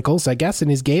new wrinkles, I guess, in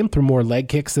his game, through more leg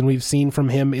kicks than we've seen from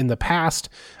him in the past.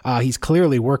 He's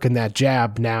clearly working that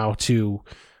jab now to...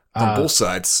 on both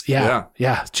sides.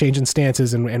 Yeah, changing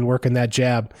stances and working that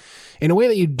jab in a way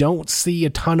that you don't see a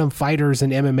ton of fighters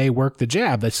in MMA work the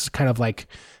jab. That's just kind of like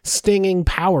stinging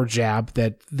power jab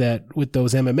that with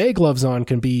those MMA gloves on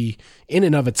can be in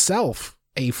and of itself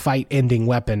a fight-ending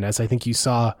weapon, as I think you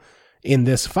saw in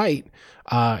this fight.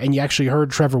 And you actually heard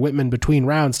Trevor Whitman between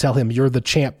rounds tell him, "You're the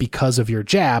champ because of your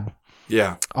jab."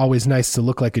 Yeah. Always nice to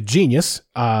look like a genius.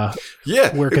 Work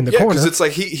in the corner. Because it's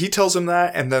like he tells him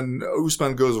that, and then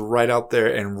Usman goes right out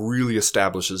there and really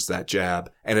establishes that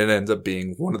jab, and it ends up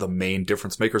being one of the main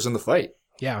difference makers in the fight.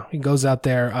 Yeah, he goes out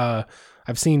there.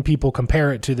 I've seen people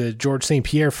compare it to the George St.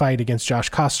 Pierre fight against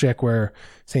Josh Koscheck, where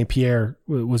St. Pierre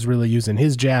was really using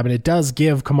his jab, and it does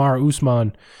give Kamaru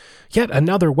Usman yet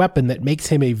another weapon that makes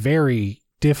him a very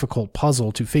difficult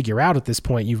puzzle to figure out at this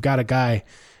point. You've got a guy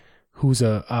who's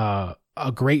a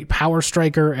great power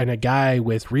striker and a guy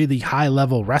with really high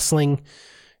level wrestling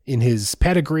in his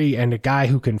pedigree and a guy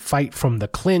who can fight from the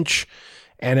clinch.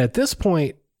 And at this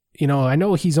point, I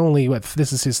know he's only,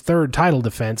 this is his third title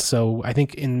defense, so I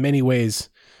think in many ways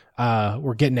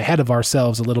we're getting ahead of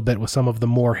ourselves a little bit with some of the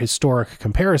more historic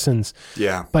comparisons.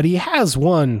 Yeah. But he has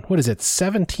won,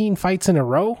 17 fights in a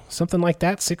row? Something like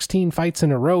that, 16 fights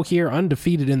in a row here,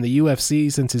 undefeated in the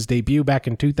UFC since his debut back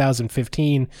in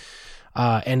 2015,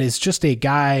 and is just a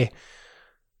guy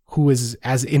who is,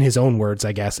 as in his own words,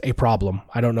 I guess, a problem.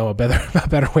 I don't know a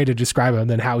better way to describe him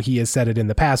than how he has said it in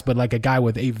the past, but like a guy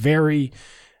with a very,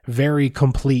 very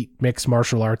complete mixed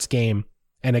martial arts game,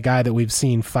 and a guy that we've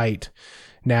seen fight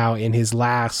now in his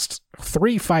last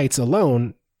 3 fights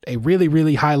alone, a really,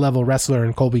 really high-level wrestler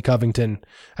in Colby Covington,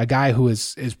 a guy who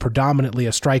is predominantly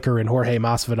a striker in Jorge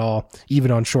Masvidal,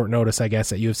 even on short notice, I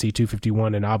guess, at UFC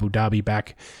 251 in Abu Dhabi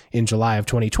back in July of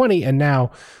 2020, and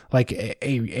now like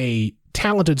a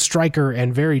talented striker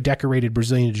and very decorated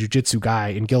Brazilian jiu-jitsu guy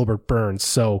in Gilbert Burns.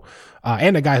 So,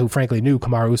 and a guy who frankly knew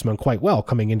Kamaru Usman quite well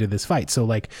coming into this fight. So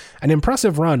like an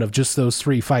impressive run of just those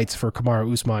 3 fights for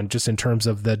Kamaru Usman, just in terms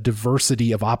of the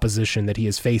diversity of opposition that he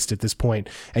has faced at this point.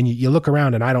 And you look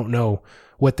around and I don't know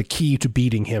what the key to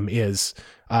beating him is,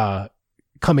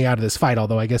 coming out of this fight.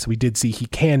 Although I guess we did see he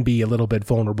can be a little bit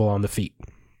vulnerable on the feet.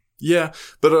 Yeah.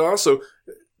 But also,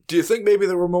 do you think maybe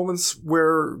there were moments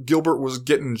where Gilbert was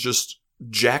getting just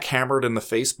jackhammered in the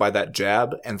face by that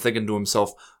jab and thinking to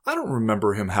himself, I don't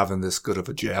remember him having this good of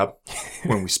a jab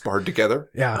when we sparred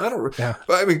together. Yeah.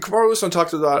 I mean, Kamaru Usman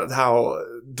talked about how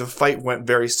the fight went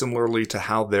very similarly to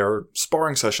how their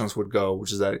sparring sessions would go,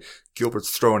 which is that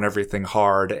Gilbert's throwing everything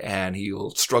hard and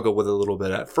he'll struggle with it a little bit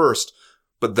at first,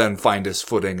 but then find his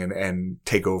footing and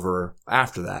take over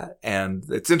after that. And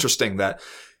it's interesting that,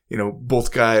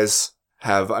 both guys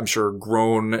have, I'm sure,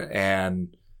 grown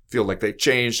and feel like they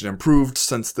changed and improved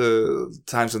since the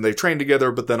times when they trained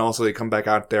together, but then also they come back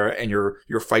out there and your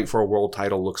fight for a world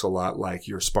title looks a lot like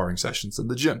your sparring sessions in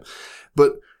the gym.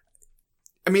 But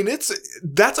I mean,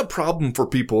 that's a problem for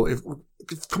people. If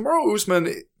Kamaru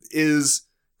Usman is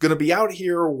going to be out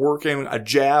here working a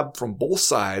jab from both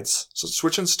sides, so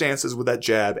switching stances with that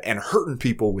jab and hurting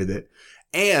people with it,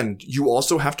 and you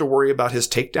also have to worry about his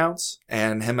takedowns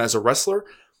and him as a wrestler,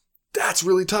 that's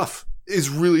really tough. It's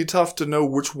really tough to know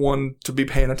which one to be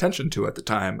paying attention to at the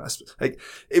time. Like,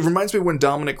 it reminds me when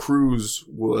Dominic Cruz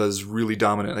was really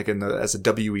dominant, like as a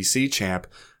WEC champ,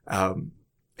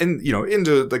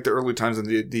 into like the early times in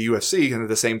the UFC, and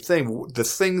the same thing. The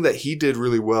thing that he did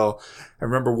really well, I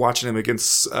remember watching him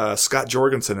against Scott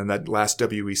Jorgensen in that last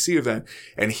WEC event,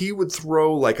 and he would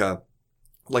throw like a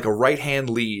right hand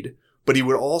lead, but he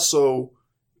would also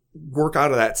work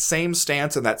out of that same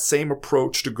stance and that same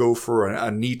approach to go for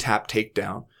a knee tap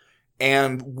takedown.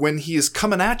 And when he is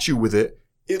coming at you with it,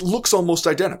 it looks almost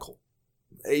identical.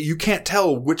 You can't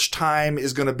tell which time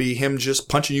is going to be him just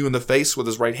punching you in the face with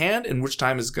his right hand and which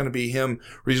time is going to be him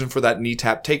reaching for that knee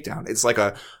tap takedown. It's like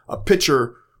a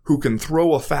pitcher who can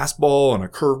throw a fastball and a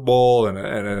curveball and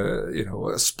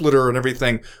a splitter and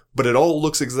everything, but it all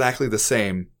looks exactly the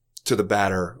same to the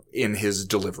batter in his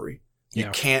delivery. You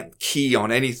can't key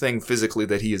on anything physically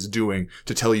that he is doing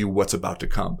to tell you what's about to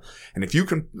come. And if you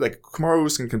can, like,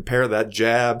 Kamaru can compare that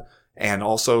jab and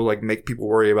also like make people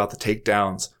worry about the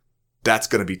takedowns, that's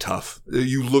going to be tough.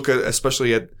 You look at,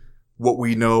 especially at what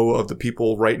we know of the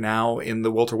people right now in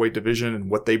the welterweight division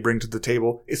and what they bring to the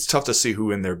table. It's tough to see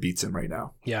who in there beats him right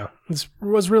now. Yeah. This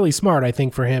was really smart, I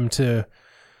think, for him to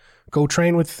go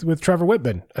train with Trevor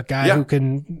Whitman, a guy who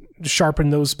can sharpen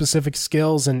those specific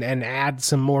skills and add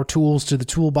some more tools to the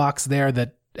toolbox there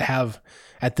that have,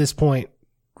 at this point,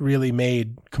 really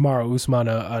made Kamaru Usman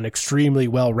an extremely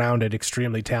well-rounded,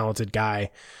 extremely talented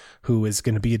guy who is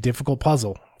going to be a difficult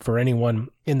puzzle for anyone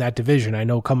in that division. I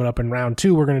know coming up in round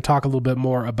 2, we're going to talk a little bit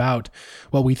more about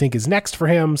what we think is next for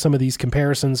him, some of these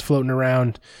comparisons floating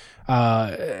around,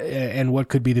 and what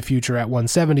could be the future at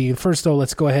 170. First, though,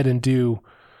 let's go ahead and do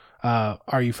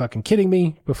Are You Fucking Kidding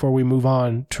Me? Before we move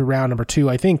on to round number 2,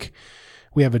 I think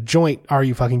we have a joint Are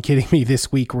You Fucking Kidding Me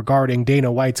this week regarding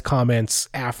Dana White's comments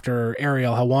after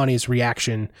Ariel Helwani's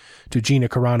reaction to Gina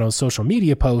Carano's social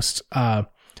media post.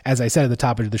 As I said at the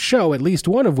top of the show, at least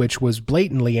one of which was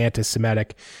blatantly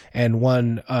anti-Semitic, and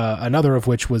another of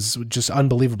which was just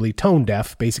unbelievably tone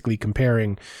deaf, basically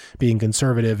comparing being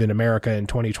conservative in America in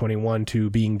 2021 to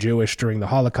being Jewish during the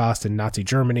Holocaust in Nazi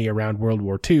Germany around World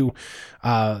War II.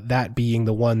 That being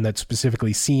the one that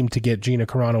specifically seemed to get Gina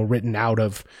Carano written out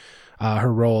of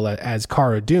her role as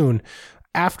Cara Dune.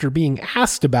 After being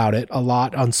asked about it a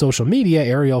lot on social media,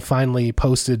 Ariel finally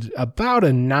posted about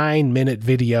a 9-minute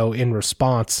video in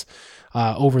response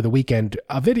over the weekend,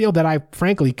 a video that I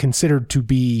frankly considered to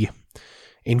be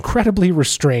incredibly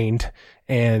restrained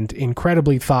and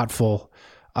incredibly thoughtful.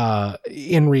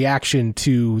 in reaction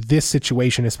to this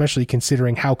situation, especially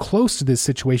considering how close to this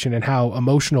situation and how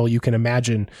emotional you can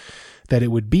imagine that it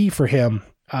would be for him.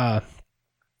 And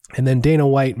then Dana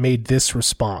White made this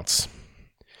response.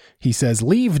 He says,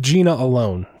 "Leave Gina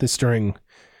alone." This during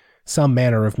some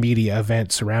manner of media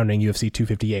event surrounding UFC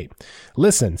 258.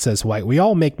 "Listen," says White, "we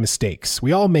all make mistakes.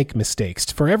 We all make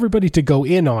mistakes. For everybody to go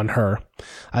in on her,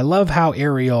 I love how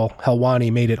Ariel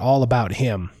Helwani made it all about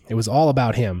him. It was all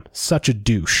about him. Such a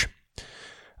douche."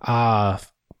 Are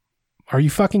you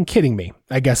fucking kidding me?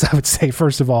 I guess I would say,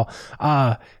 first of all,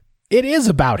 it is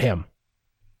about him.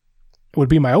 Would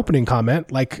be my opening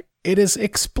comment. Like, it is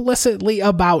explicitly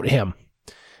about him.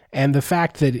 And the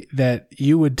fact that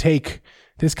you would take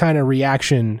this kind of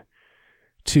reaction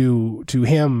to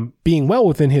him being well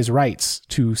within his rights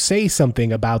to say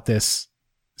something about this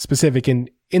specific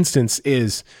instance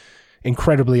is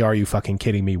incredibly "are you fucking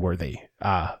kidding me" worthy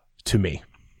to me.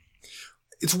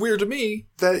 It's weird to me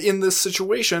that in this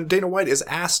situation, Dana White is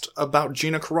asked about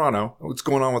Gina Carano, what's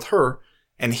going on with her,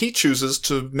 and he chooses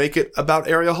to make it about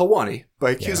Ariel Helwani by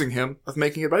accusing him of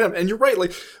making it about him. And you're right,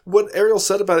 like what Ariel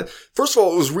said about it. First of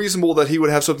all, it was reasonable that he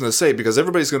would have something to say because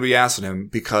everybody's going to be asking him,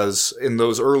 because in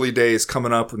those early days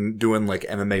coming up and doing like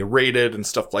MMA Rated and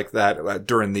stuff like that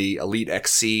during the Elite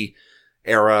XC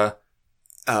era,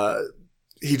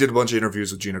 he did a bunch of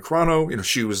interviews with Gina Carano. You know,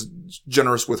 she was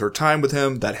generous with her time with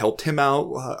him. That helped him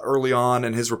out early on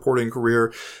in his reporting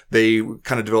career. They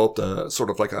kind of developed a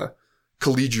sort of like a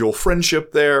collegial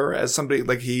friendship there as somebody,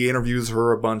 like he interviews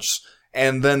her a bunch.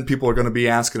 And then people are going to be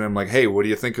asking him like, "Hey, what do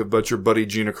you think about your buddy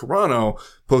Gina Carano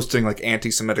posting like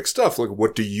anti-Semitic stuff? Like,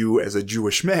 what do you as a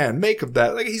Jewish man make of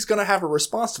that?" Like, he's going to have a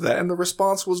response to that. And the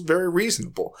response was very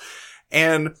reasonable.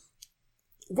 And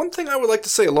one thing I would like to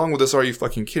say along with this, "are you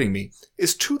fucking kidding me?"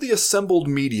 is to the assembled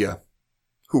media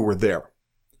who were there.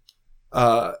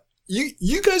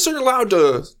 You guys are allowed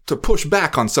to push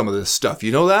back on some of this stuff.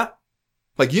 You know that?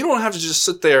 Like, you don't have to just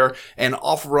sit there and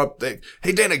offer up,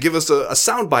 "Hey, Dana, give us a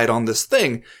soundbite on this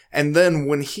thing." And then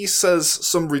when he says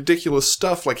some ridiculous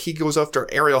stuff, like he goes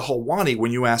after Ariel Helwani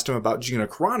when you asked him about Gina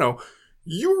Carano,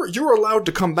 you're allowed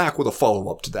to come back with a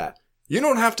follow-up to that. You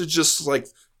don't have to just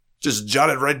jot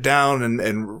it right down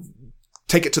and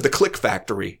take it to the click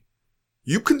factory.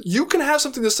 You can have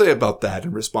something to say about that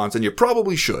in response, and you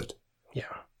probably should. Yeah.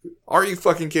 Are you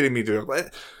fucking kidding me, dude?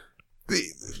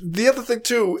 The other thing,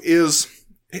 too, is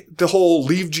the whole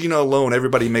 "leave Gina alone,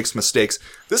 everybody makes mistakes."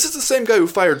 This is the same guy who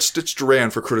fired Stitch Duran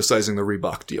for criticizing the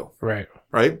Reebok deal. Right?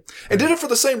 And did it for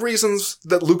the same reasons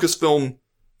that Lucasfilm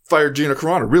fired Gina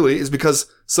Carano, really, is because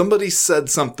somebody said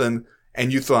something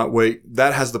and you thought, wait,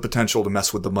 that has the potential to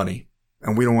mess with the money.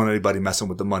 And we don't want anybody messing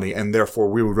with the money. And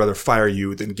therefore, we would rather fire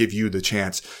you than give you the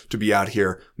chance to be out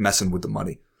here messing with the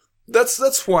money. That's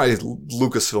why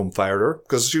Lucasfilm fired her,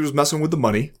 because she was messing with the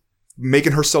money,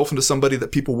 making herself into somebody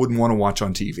that people wouldn't want to watch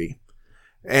on TV.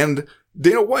 And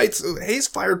Dana White, he's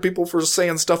fired people for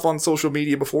saying stuff on social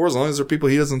media before, as long as they're people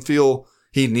he doesn't feel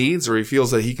he needs, or he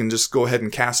feels that he can just go ahead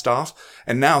and cast off.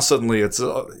 And now suddenly it's,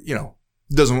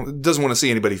 doesn't want to see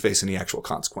anybody face any actual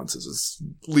consequences. It's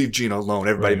leave Gina alone.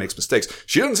 Everybody makes mistakes.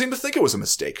 She doesn't seem to think it was a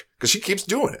mistake because she keeps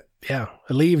doing it. Yeah.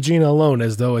 Leave Gina alone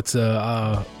as though it's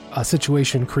a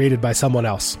situation created by someone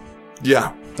else.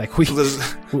 Yeah. Like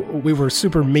we were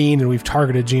super mean and we've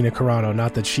targeted Gina Carano,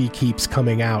 not that she keeps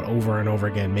coming out over and over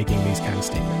again making these kind of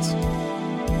statements.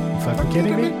 You fucking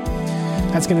kidding me?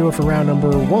 That's going to do it for round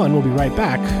number 1. We'll be right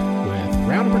back with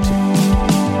round number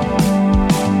 2.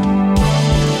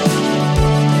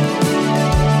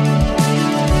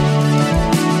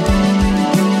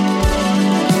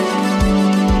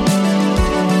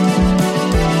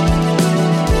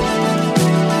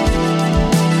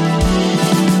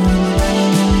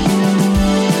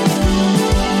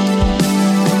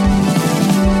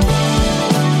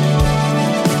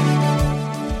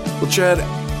 Chad,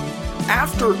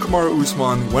 after Kamaru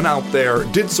Usman went out there,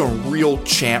 did some real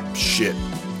champ shit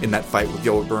in that fight with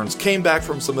Gilbert Burns, came back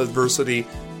from some adversity,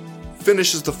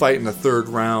 finishes the fight in the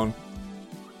 3rd round.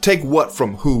 Take what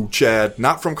from who, Chad?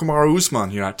 Not from Kamaru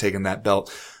Usman. You're not taking that belt.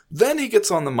 Then he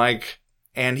gets on the mic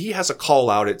and he has a call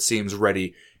out, it seems,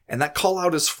 ready. And that call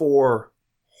out is for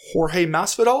Jorge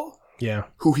Masvidal? Yeah.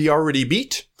 Who he already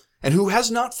beat and who has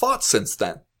not fought since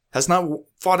then. Has not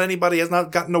fought anybody, has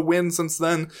not gotten a win since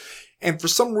then. And for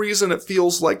some reason, it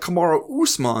feels like Kamaru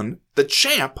Usman, the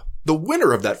champ, the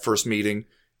winner of that first meeting,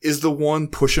 is the one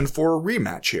pushing for a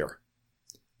rematch here.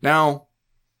 Now,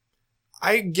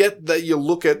 I get that you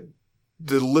look at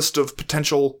the list of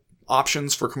potential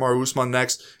options for Kamaru Usman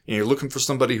next, and you're looking for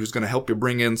somebody who's going to help you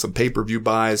bring in some pay-per-view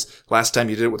buys. Last time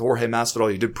you did it with Jorge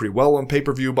Masvidal, you did pretty well on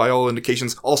pay-per-view by all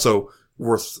indications. Also,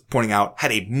 worth pointing out,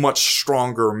 had a much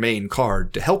stronger main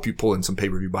card to help you pull in some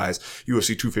pay-per-view buys.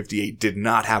 UFC 258 did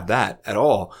not have that at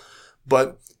all.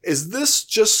 But is this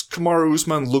just Kamaru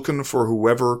Usman looking for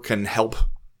whoever can help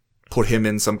put him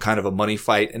in some kind of a money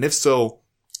fight? And if so,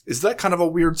 is that kind of a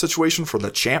weird situation for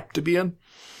the champ to be in?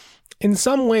 In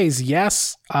some ways,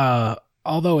 yes.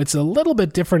 Although it's a little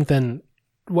bit different than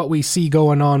what we see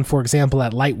going on, for example,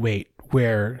 at lightweight,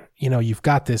 where, you've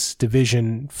got this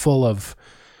division full of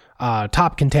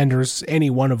top contenders, any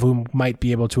one of whom might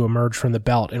be able to emerge from the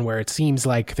belt, and where it seems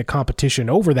like the competition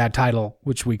over that title,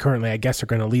 which we currently, I guess, are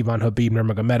going to leave on Khabib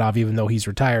Nurmagomedov, even though he's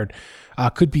retired,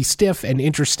 could be stiff and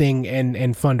interesting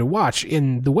and fun to watch.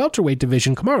 In the welterweight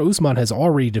division, Kamaru Usman has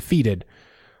already defeated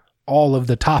all of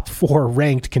the top 4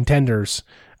 ranked contenders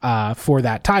for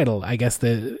that title. I guess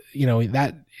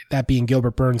that being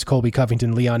Gilbert Burns, Colby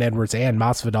Covington, Leon Edwards, and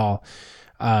Masvidal,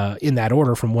 in that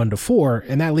order from 1 to 4.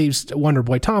 And that leaves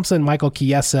Wonderboy Thompson, Michael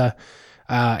Chiesa,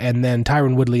 and then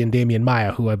Tyron Woodley and Damian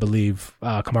Maia, who I believe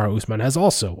Kamaru Usman has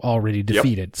also already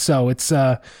defeated. Yep. So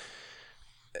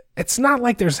it's not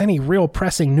like there's any real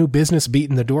pressing new business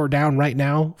beating the door down right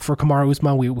now for Kamaru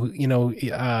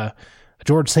Usman.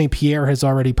 George St. Pierre has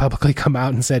already publicly come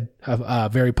out and said a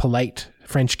very polite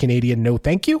French Canadian no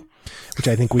thank you, which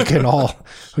I think we can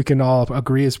all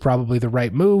agree is probably the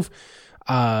right move.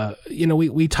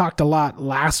 We talked a lot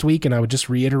last week, and I would just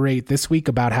reiterate this week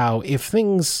about how if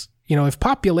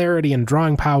popularity and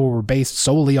drawing power were based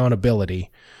solely on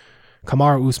ability,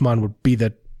 Kamaru Usman would be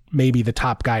maybe the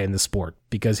top guy in the sport,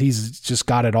 because he's just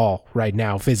got it all right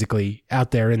now physically out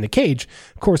there in the cage.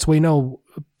 Of course, we know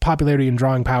popularity and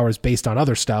drawing power is based on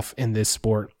other stuff in this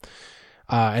sport.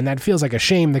 And that feels like a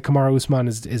shame that Kamaru Usman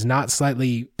is not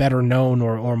slightly better known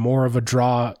or more of a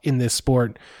draw in this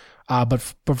sport. But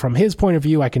from his point of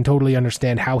view, I can totally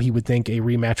understand how he would think a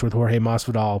rematch with Jorge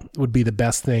Masvidal would be the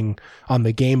best thing on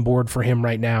the game board for him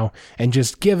right now. And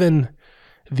just given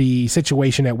the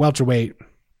situation at welterweight,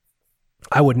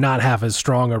 I would not have as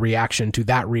strong a reaction to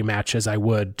that rematch as I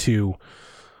would to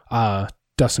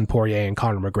Dustin Poirier and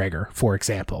Conor McGregor, for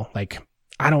example. Like,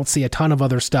 I don't see a ton of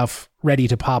other stuff ready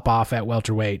to pop off at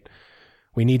welterweight.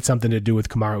 We need something to do with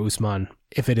Kamaru Usman.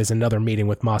 If it is another meeting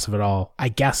with Masvidal, I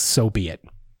guess so be it.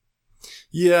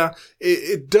 Yeah,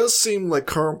 it does seem like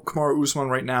Kamaru Usman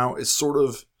right now is sort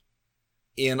of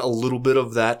in a little bit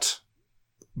of that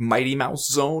Mighty Mouse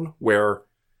zone where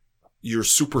you're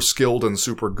super skilled and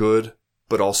super good,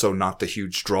 but also not the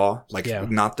huge draw.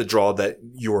 Not the draw that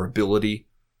your ability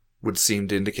would seem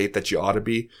to indicate that you ought to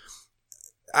be.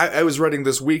 I was writing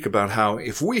this week about how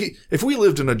if we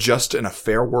lived in a just and a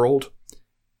fair world,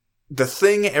 the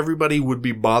thing everybody would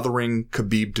be bothering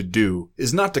Khabib to do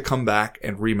is not to come back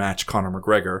and rematch Conor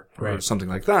McGregor or something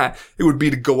like that. It would be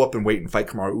to go up and wait and fight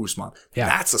Kamaru Usman. Yeah.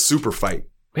 That's a super fight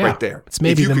right there. It's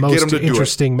maybe the most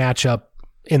interesting matchup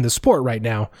in the sport right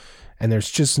now, and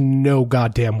there's just no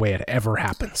goddamn way it ever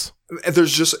happens. And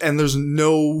there's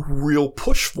no real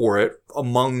push for it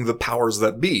among the powers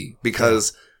that be,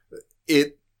 because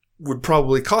it would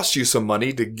probably cost you some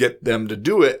money to get them to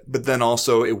do it, but then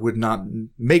also it would not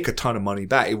make a ton of money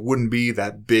back. It wouldn't be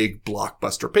that big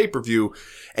blockbuster pay-per-view.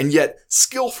 And yet,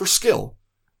 skill for skill,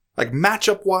 like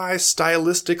matchup-wise,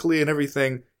 stylistically and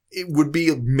everything, it would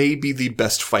be maybe the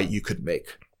best fight you could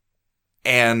make.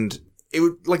 And it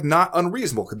would, not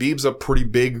unreasonable. Khabib's a pretty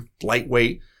big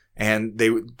lightweight, and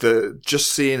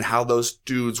just seeing how those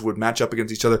dudes would match up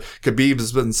against each other. Khabib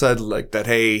has been said that,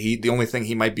 hey, the only thing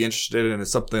he might be interested in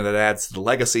is something that adds to the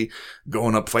legacy.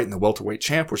 Going up fighting the welterweight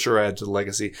champ would sure add to the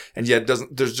legacy. And yet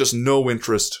there's just no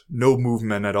interest, no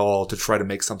movement at all to try to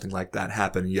make something like that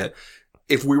happen. And yet,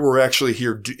 if we were actually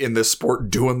here in this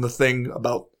sport doing the thing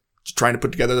about trying to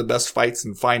put together the best fights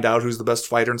and find out who's the best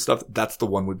fighter and stuff, that's the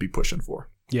one we'd be pushing for.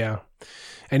 Yeah.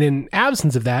 And in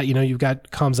absence of that, you've got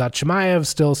Khamzat Chimaev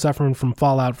still suffering from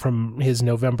fallout from his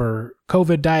November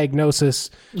COVID diagnosis.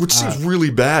 Which seems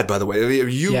really bad, by the way.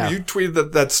 You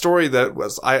tweeted that story that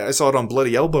was, I saw it on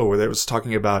Bloody Elbow, where they was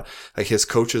talking about his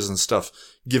coaches and stuff,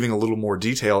 giving a little more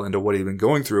detail into what he'd been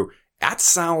going through. That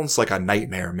sounds like a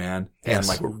nightmare, man. Yes.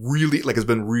 And really, it's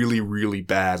been really, really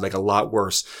bad, a lot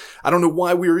worse. I don't know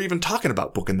why we were even talking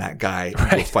about booking that guy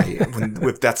into a fight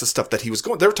if that's the stuff that he was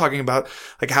going. They were talking about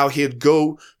how he'd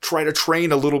go try to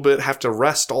train a little bit, have to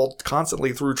rest all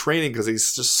constantly through training because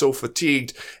he's just so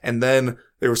fatigued. And then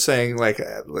they were saying like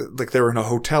they were in a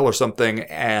hotel or something,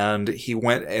 and he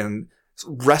went and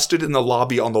rested in the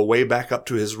lobby on the way back up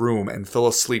to his room and fell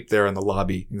asleep there in the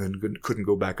lobby and then couldn't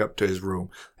go back up to his room.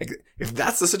 If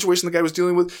that's the situation the guy was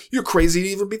dealing with, you're crazy to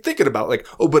even be thinking about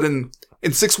but in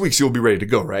 6 weeks you'll be ready to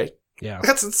go, right? Yeah.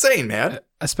 That's insane, man.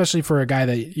 Especially for a guy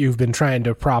that you've been trying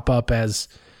to prop up as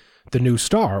the new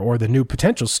star or the new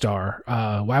potential star.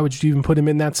 Why would you even put him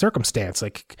in that circumstance?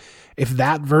 Like, if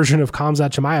that version of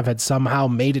Khamzat Chimaev had somehow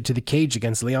made it to the cage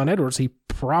against Leon Edwards, he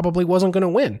probably wasn't going to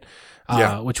win.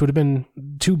 Which would have been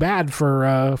too bad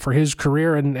for his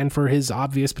career and for his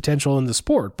obvious potential in the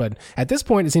sport. But at this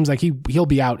point, it seems like he'll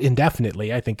be out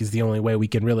indefinitely, I think, is the only way we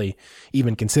can really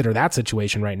even consider that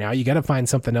situation right now. You got to find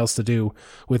something else to do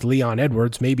with Leon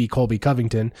Edwards, maybe Colby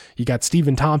Covington. You got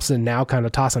Stephen Thompson now kind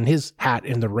of tossing his hat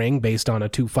in the ring based on a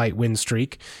 2-fight win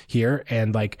streak here.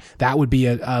 And like, that would be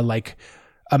a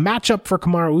matchup for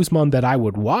Kamaru Usman that I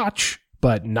would watch,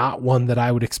 but not one that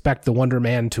I would expect the Wonder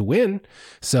Man to win.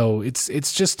 So it's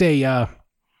just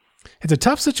it's a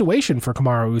tough situation for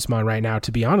Kamaru Usman right now,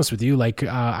 to be honest with you. Like,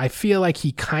 I feel like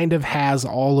he kind of has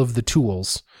all of the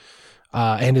tools,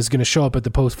 and is going to show up at the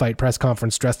post-fight press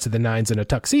conference dressed to the nines in a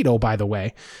tuxedo, by the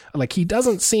way. Like, he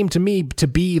doesn't seem to me to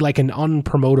be like an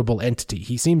unpromotable entity.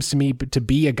 He seems to me to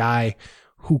be a guy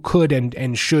who could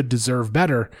and should deserve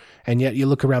better. And yet you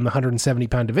look around the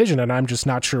 170-pound division, and I'm just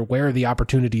not sure where the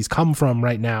opportunities come from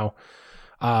right now.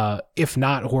 If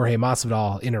not Jorge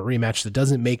Masvidal in a rematch that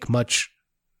doesn't make much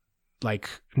like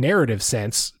narrative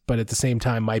sense, but at the same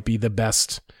time might be the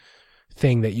best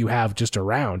thing that you have just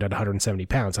around at 170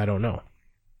 pounds. I don't know.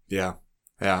 Yeah.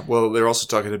 Well, they're also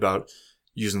talking about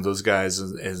using those guys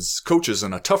as coaches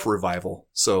in a tough revival.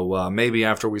 So maybe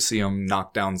after we see them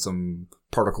knock down some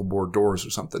particle board doors or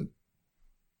something.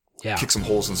 Yeah. Kick some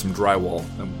holes in some drywall,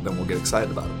 and then we'll get excited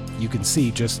about it. You can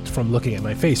see just from looking at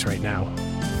my face right now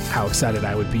how excited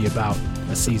I would be about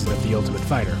a season of The Ultimate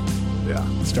Fighter. Yeah.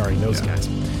 Starring those guys.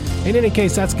 In any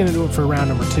case, that's going to do it for round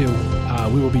number 2.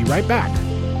 We will be right back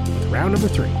with round number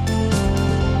 3.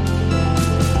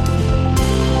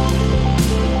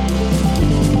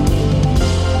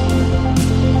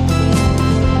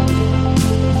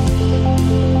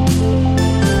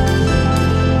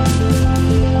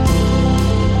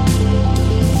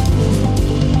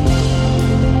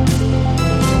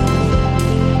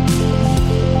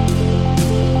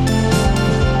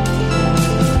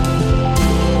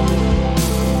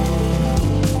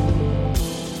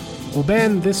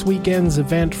 Ben, this weekend's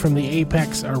event from the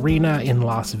Apex Arena in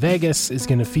Las Vegas is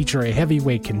going to feature a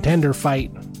heavyweight contender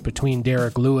fight between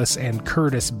Derek Lewis and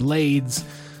Curtis Blades.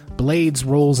 Blades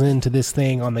rolls into this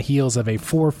thing on the heels of a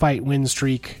 4-fight win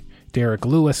streak. Derek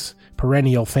Lewis,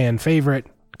 perennial fan favorite,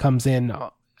 comes in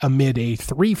amid a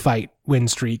 3-fight win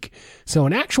streak. So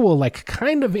an actual, like,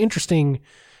 kind of interesting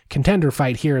contender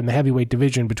fight here in the heavyweight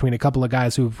division between a couple of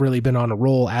guys who've really been on a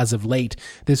roll as of late.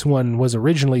 This one was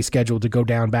originally scheduled to go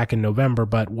down back in November,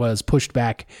 but was pushed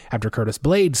back after Curtis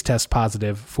Blades test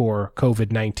positive for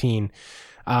COVID-19.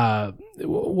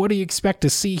 What do you expect to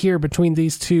see here between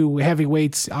these two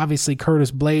heavyweights? Obviously,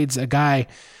 Curtis Blades, a guy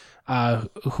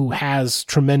who has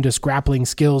tremendous grappling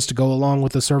skills to go along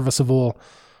with a serviceable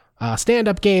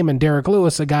stand-up game, and Derek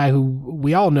Lewis, a guy who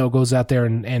we all know goes out there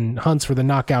and hunts for the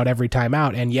knockout every time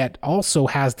out, and yet also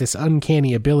has this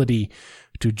uncanny ability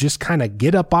to just kind of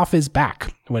get up off his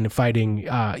back when fighting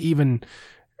even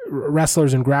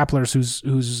wrestlers and grapplers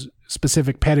whose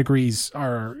specific pedigrees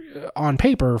are on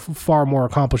paper far more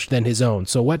accomplished than his own.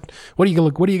 So what are you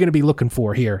going to be looking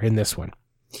for here in this one?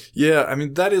 Yeah, I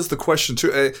mean, that is the question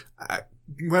too. I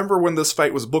remember when this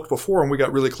fight was booked before and we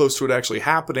got really close to it actually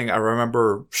happening. I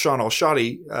remember Sean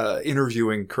Al-Shadi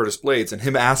interviewing Curtis Blades and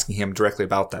him asking him directly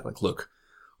about that. Like, look,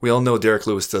 we all know Derek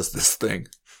Lewis does this thing,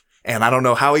 and I don't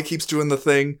know how he keeps doing the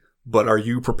thing, but are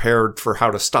you prepared for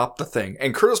how to stop the thing?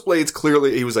 And Curtis Blades,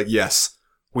 clearly, he was like, yes,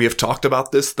 we have talked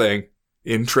about this thing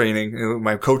in training.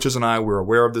 My coaches and I, we're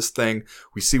aware of this thing.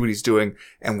 We see what he's doing,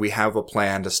 and we have a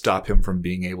plan to stop him from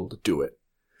being able to do it.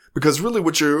 Because really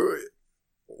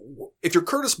if you're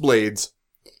Curtis Blades,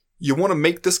 you want to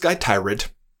make this guy tired.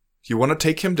 You want to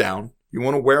take him down. You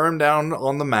want to wear him down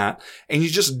on the mat. And you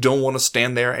just don't want to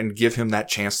stand there and give him that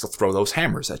chance to throw those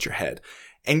hammers at your head.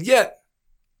 And yet,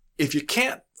 if you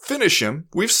can't finish him,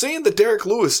 we've seen that Derek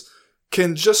Lewis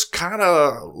can just kind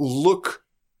of look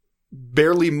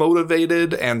barely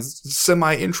motivated and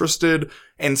semi-interested,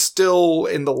 and still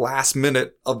in the last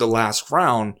minute of the last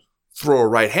round, throw a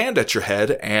right hand at your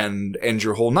head and end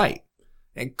your whole night.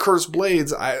 And Curtis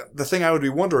Blades, the thing I would be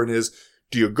wondering is,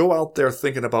 do you go out there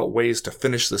thinking about ways to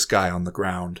finish this guy on the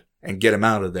ground and get him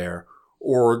out of there?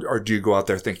 Or do you go out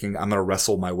there thinking, I'm going to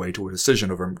wrestle my way to a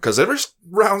decision over him? Because every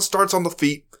round starts on the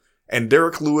feet, and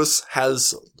Derek Lewis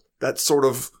has that sort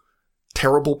of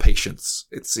terrible patience,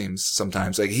 it seems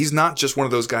sometimes. Like, he's not just one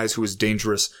of those guys who is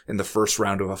dangerous in the first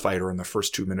round of a fight or in the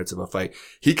first 2 minutes of a fight.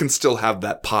 He can still have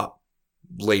that pop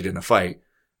late in a fight.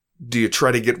 do you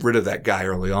try to get rid of that guy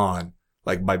early on,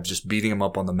 like by just beating him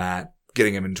up on the mat,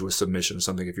 getting him into a submission or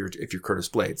something? If you're Curtis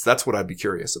Blades, that's what I'd be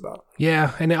curious about.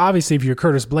 Yeah, and obviously if you're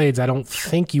Curtis Blades, I don't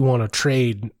think you want to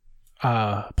trade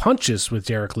punches with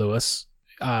Derek Lewis.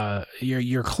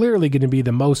 You're clearly going to be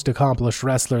the most accomplished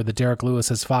wrestler that Derek Lewis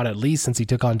has fought, at least since he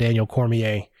took on Daniel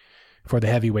Cormier for the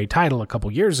heavyweight title a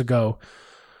couple years ago.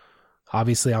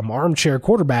 Obviously, I'm armchair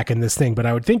quarterback in this thing, but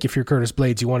I would think if you're Curtis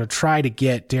Blades, you want to try to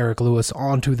get Derek Lewis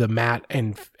onto the mat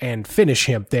and finish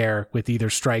him there with either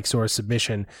strikes or a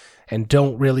submission, and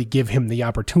don't really give him the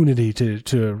opportunity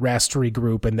to rest,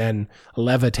 regroup, and then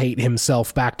levitate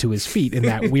himself back to his feet in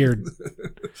that weird,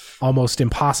 almost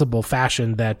impossible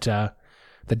fashion that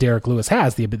Derek Lewis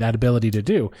has that ability to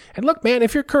do. And look, man,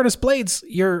 if you're Curtis Blades,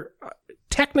 you're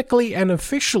technically and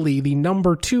officially the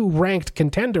number 2 ranked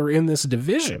contender in this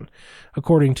division,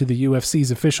 according to the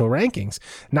UFC's official rankings.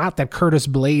 Not that Curtis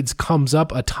Blades comes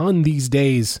up a ton these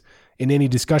days in any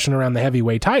discussion around the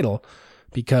heavyweight title,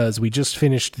 because we just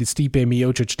finished the Stipe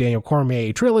Miocic Daniel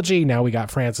Cormier trilogy. Now we got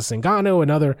Francis Ngannou,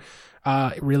 another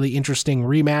really interesting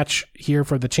rematch here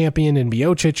for the champion in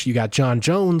Miocic. You got John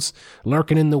Jones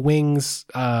lurking in the wings,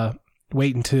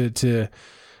 waiting to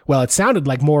well, it sounded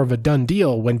like more of a done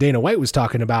deal when Dana White was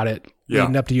talking about it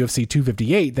leading up to UFC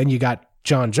 258. Then you got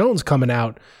John Jones coming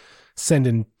out,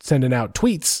 sending out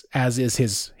tweets, as is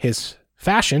his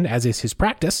fashion, as is his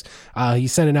practice.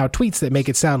 He's sending out tweets that make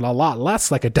it sound a lot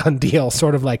less like a done deal,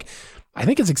 sort of like, I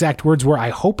think his exact words were, "I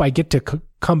hope I get to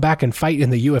come back and fight in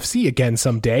the UFC again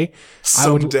someday."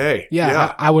 Someday.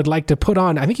 I would like to put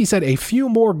on, I think he said, a few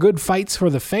more good fights for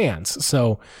the fans.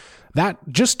 So that,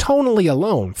 just tonally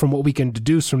alone, from what we can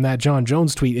deduce from that John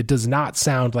Jones tweet, it does not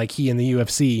sound like he and the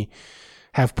UFC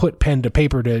have put pen to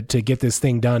paper to get this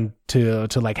thing done, to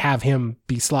like have him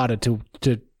be slotted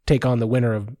to take on the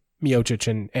winner of Miocic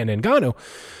and Ngannou.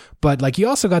 But like, you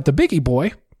also got the biggie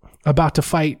boy about to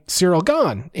fight Cyril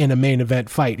Gane in a main event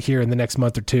fight here in the next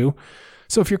month or two.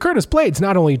 So if you're Curtis Blades,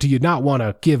 not only do you not want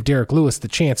to give Derek Lewis the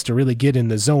chance to really get in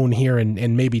the zone here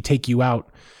and maybe take you out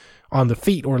on the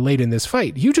feet or late in this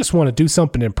fight, you just want to do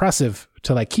something impressive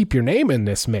to like keep your name in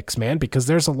this mix, man, because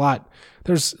there's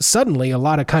suddenly a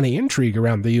lot of kind of intrigue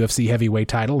around the UFC heavyweight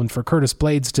title. And for Curtis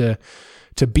Blades to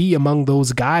be among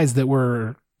those guys that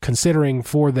we're considering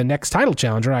for the next title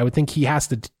challenger, I would think he has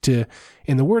to,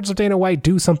 in the words of Dana White,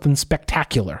 do something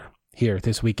spectacular here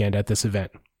this weekend at this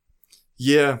event.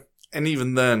 Yeah. And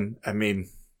even then, I mean,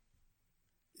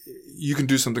 you can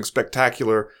do something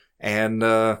spectacular, and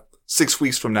 6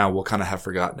 weeks from now, we'll kind of have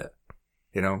forgotten it,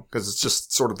 you know, because it's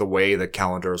just sort of the way the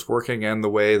calendar is working and the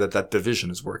way that division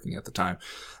is working at the time.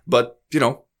 But, you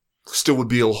know, still would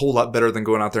be a whole lot better than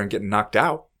going out there and getting knocked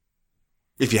out,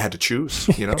 if you had to choose,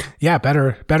 you know? Yeah,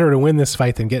 better to win this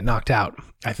fight than get knocked out,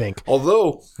 I think.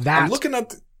 Although, I'm looking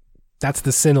at... That's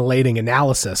the scintillating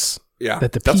analysis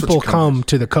that the people come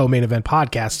to the co-main event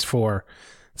podcast for.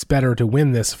 It's better to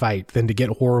win this fight than to get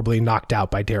horribly knocked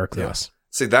out by Derek Lewis.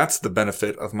 See, that's the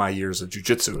benefit of my years of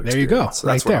jiu-jitsu experience. There you go. So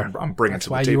right that's there. what I'm bringing to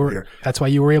the table here. That's why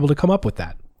you were able to come up with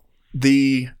that.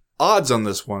 The odds on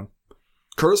this one,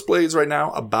 Curtis Blades right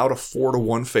now, about a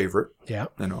 4-1 favorite. Yeah.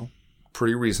 You know,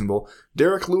 pretty reasonable.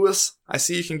 Derek Lewis, I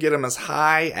see you can get him as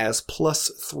high as plus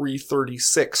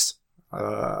 336.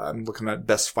 I'm looking at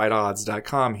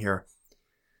bestfightodds.com here.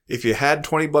 If you had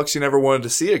 $20 you never wanted to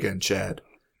see again, Chad,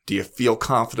 do you feel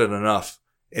confident enough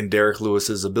in Derek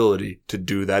Lewis's ability to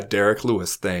do that Derek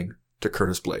Lewis thing to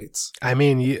Curtis Blades? I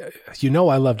mean, you know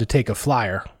I love to take a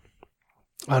flyer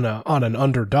on an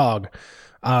underdog.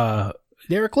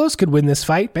 Derek Lewis could win this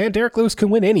fight, man. Derek Lewis can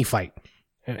win any fight.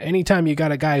 Anytime you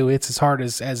got a guy who hits as hard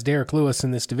as Derek Lewis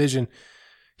in this division,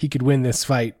 he could win this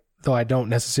fight, though I don't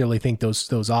necessarily think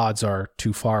those odds are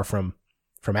too far from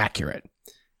accurate.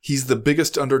 He's the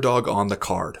biggest underdog on the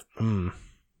card.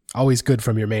 Always good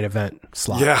from your main event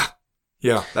slot.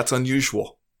 Yeah, that's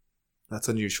unusual.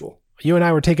 You and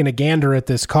I were taking a gander at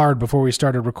this card before we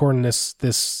started recording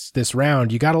this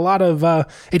round. You got a lot of,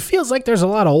 it feels like there's a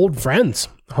lot of old friends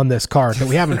on this card that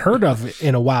we haven't heard of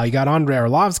in a while. You got Andrei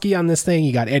Arlovsky on this thing.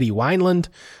 You got Eddie Wineland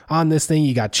on this thing.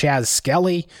 You got Chaz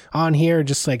Skelly on here.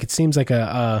 Just like, it seems like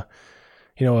a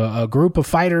group of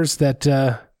fighters that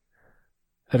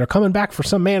are coming back for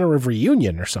some manner of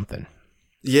reunion or something.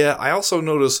 Yeah, I also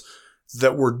notice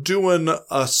that we're doing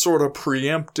a sort of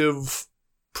preemptive,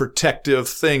 protective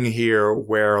thing here,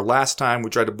 where last time we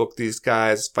tried to book these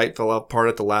guys, fight fell apart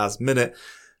at the last minute.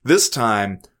 This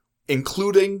time,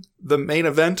 including the main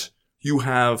event, you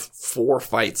have 4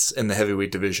 fights in the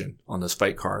heavyweight division on this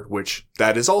fight card, which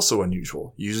that is also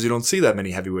unusual. You usually don't see that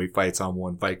many heavyweight fights on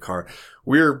one fight card.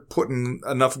 We're putting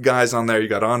enough guys on there. You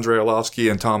got Andrei Arlovsky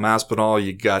and Tom Aspinall.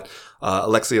 You got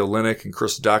Alexei Oleinik and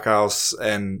Chris Dachhaus.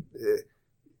 And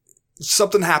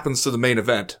something happens to the main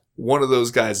event. One of those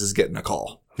guys is getting a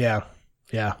call. Yeah.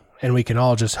 And we can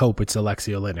all just hope it's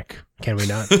Alexei Oleinik. Can we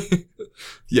not?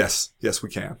 Yes, we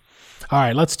can. All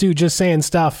right, let's do Just Saying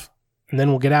Stuff. And then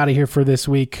we'll get out of here for this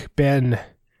week. Ben,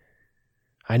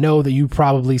 I know that you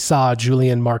probably saw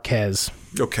Julian Marquez.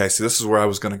 Okay, so this is where I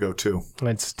was going to go too.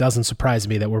 It doesn't surprise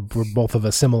me that we're both of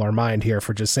a similar mind here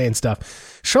for Just Saying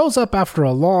Stuff. Shows up after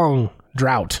a long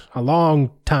drought, a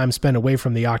long time spent away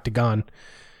from the octagon.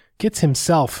 Gets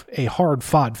himself a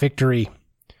hard-fought victory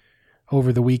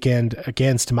over the weekend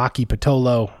against Maki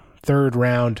Pitolo. 3rd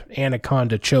round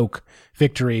Anaconda choke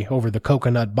victory over the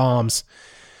Coconut Bombs.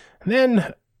 And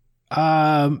then...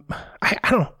 I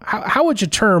don't know. How would you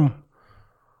term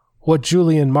what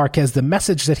Julian Marquez, the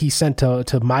message that he sent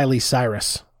to Miley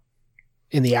Cyrus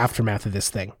in the aftermath of this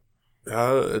thing?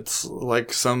 It's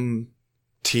like some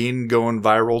teen going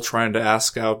viral trying to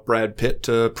ask out Brad Pitt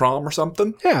to prom or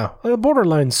something. Yeah,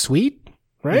 borderline sweet,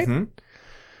 right? Mm-hmm.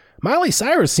 Miley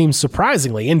Cyrus seems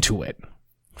surprisingly into it.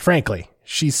 Frankly,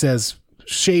 she says,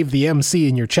 shave the MC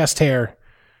in your chest hair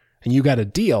and you got a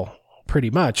deal, pretty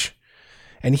much.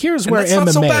 And here's where that's MMA...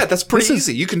 That's not so bad. That's pretty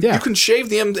easy. You can shave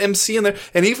the MC in there,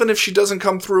 and even if she doesn't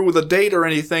come through with a date or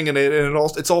anything, and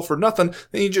it's all for nothing,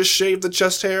 then you just shave the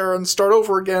chest hair and start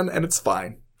over again, and it's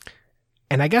fine.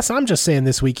 And I guess I'm just saying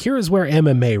this week, here is where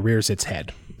MMA rears its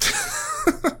head.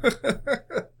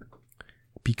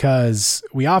 Because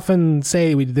we often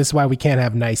say this is why we can't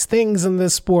have nice things in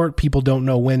this sport. People don't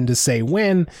know when to say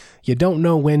when. You don't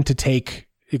know when to take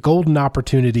a golden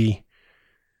opportunity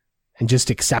and just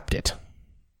accept it.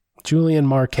 Julian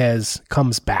Marquez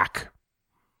comes back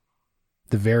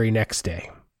the very next day.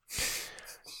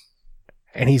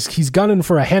 And he's gunning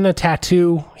for a henna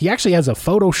tattoo. He actually has a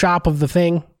Photoshop of the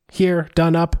thing here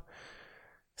done up.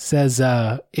 Says,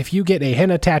 if you get a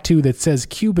henna tattoo that says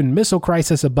Cuban Missile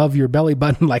Crisis above your belly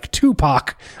button like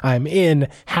Tupac, I'm in.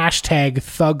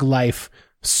 #ThugLife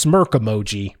smirk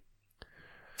emoji.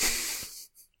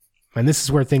 And this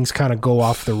is where things kind of go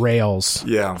off the rails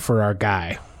for our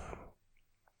guy.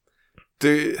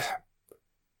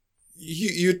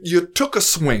 You took a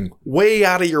swing way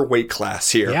out of your weight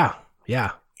class here.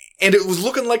 Yeah. And it was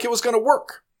looking like it was going to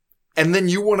work. And then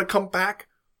you want to come back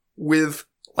with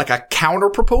like a counter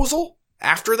proposal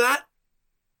after that?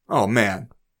 Oh, man.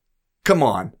 Come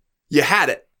on. You had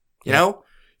it. You know?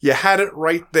 You had it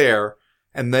right there.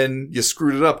 And then you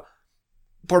screwed it up.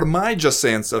 Part of my Just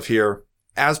Saying Stuff here,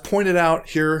 as pointed out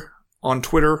here on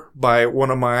Twitter by one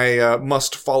of my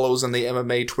must follows in the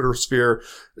MMA Twitter sphere,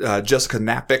 Jessica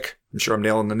Napick. I'm sure I'm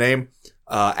nailing the name,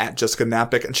 at Jessica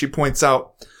Napick. And she points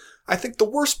out, I think the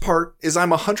worst part is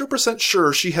I'm 100%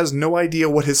 sure she has no idea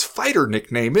what his fighter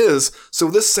nickname is, so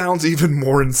this sounds even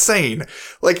more insane.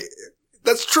 Like,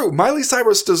 that's true. Miley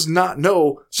Cyrus does not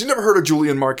know. She never heard of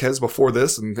Julian Marquez before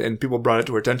this, and people brought it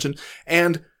to her attention.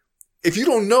 And if you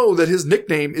don't know that his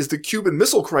nickname is the Cuban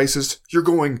Missile Crisis, you're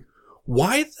going,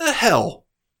 why the hell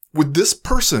would this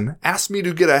person ask me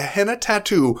to get a henna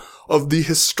tattoo of the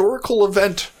historical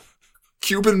event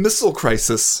Cuban Missile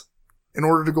Crisis in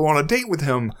order to go on a date with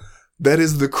him? That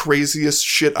is the craziest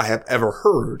shit I have ever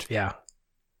heard. Yeah.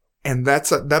 And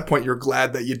that's at that point you're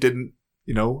glad that you didn't,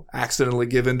 accidentally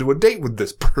give into a date with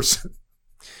this person.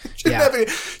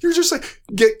 You're just like,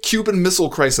 get Cuban Missile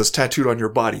Crisis tattooed on your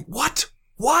body. What?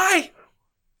 Why?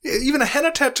 Even a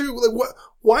henna tattoo? Like, what?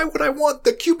 Why would I want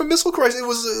the Cuban Missile Crisis? It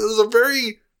was a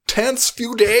very tense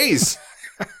few days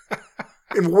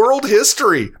in world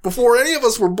history before any of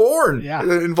us were born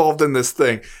involved in this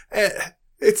thing.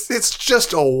 It's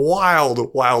just a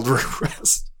wild, wild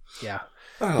request. Yeah.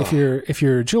 Oh. If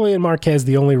you're Julian Marquez,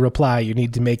 the only reply you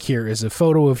need to make here is a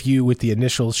photo of you with the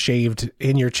initials shaved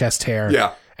in your chest hair.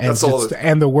 Yeah. And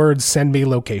and the words "send me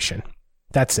location."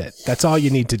 That's it. That's all you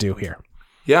need to do here.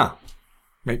 Yeah.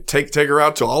 Take her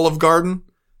out to Olive Garden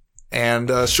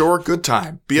and show her a good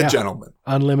time. Be a gentleman.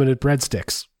 Unlimited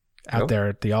breadsticks out there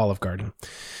at the Olive Garden.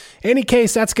 Any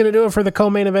case, that's going to do it for the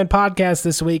Co-Main Event podcast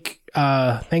this week.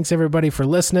 Thanks, everybody, for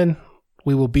listening.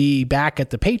 We will be back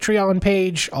at the Patreon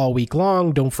page all week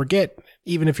long. Don't forget,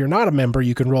 even if you're not a member,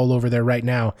 you can roll over there right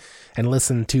now and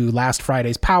listen to last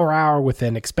Friday's Power Hour with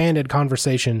an expanded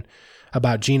conversation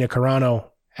about Gina Carano,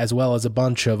 as well as a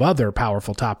bunch of other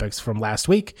powerful topics from last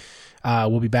week.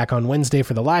 We'll be back on Wednesday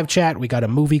for the live chat. We got a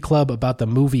movie club about the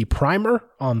movie Primer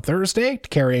on Thursday,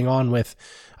 carrying on with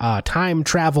Time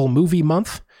Travel Movie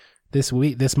Month this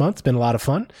month. It's been a lot of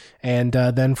fun. And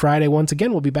then Friday, once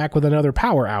again, we'll be back with another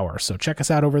Power Hour. So check us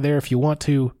out over there if you want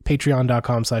to.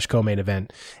 Patreon.com/co-main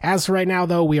event. As for right now,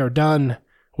 though, we are done.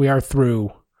 We are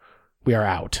through. We are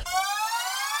out.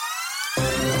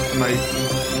 Am I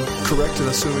correct in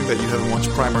assuming that you haven't watched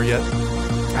Primer yet?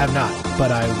 I have not,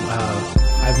 but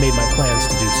I've made my plans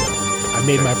to do so. I've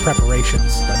made my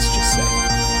preparations, let's just say.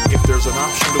 If there's an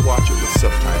option to watch it with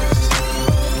subtitles,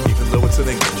 even though it's in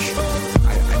English,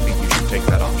 I think you should take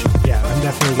that option. Yeah, I'm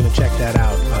definitely going to check that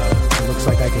out. It looks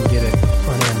like I can get it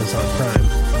on Amazon Prime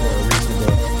for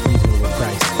a reasonable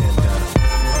price, and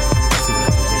see what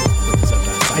I can do with the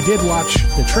subtitles. I did watch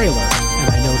the trailer, and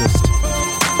I noticed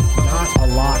not a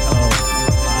lot of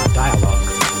dialogue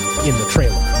in the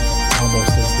trailer,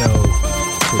 almost as though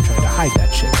they're trying to hide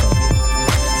that shit from me.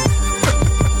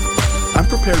 I'm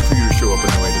prepared for you to show up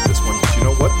annoyed at this one, but you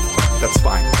know what? That's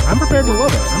fine. I'm prepared to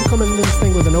love it. I'm coming into this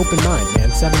thing with an open mind, man.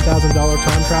 $7,000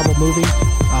 time travel movie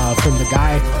from the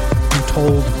guy who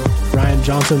told Rian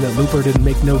Johnson that Looper didn't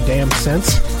make no damn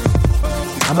sense.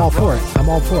 I'm all for it. I'm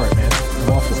all for it, man.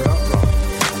 I'm all for it.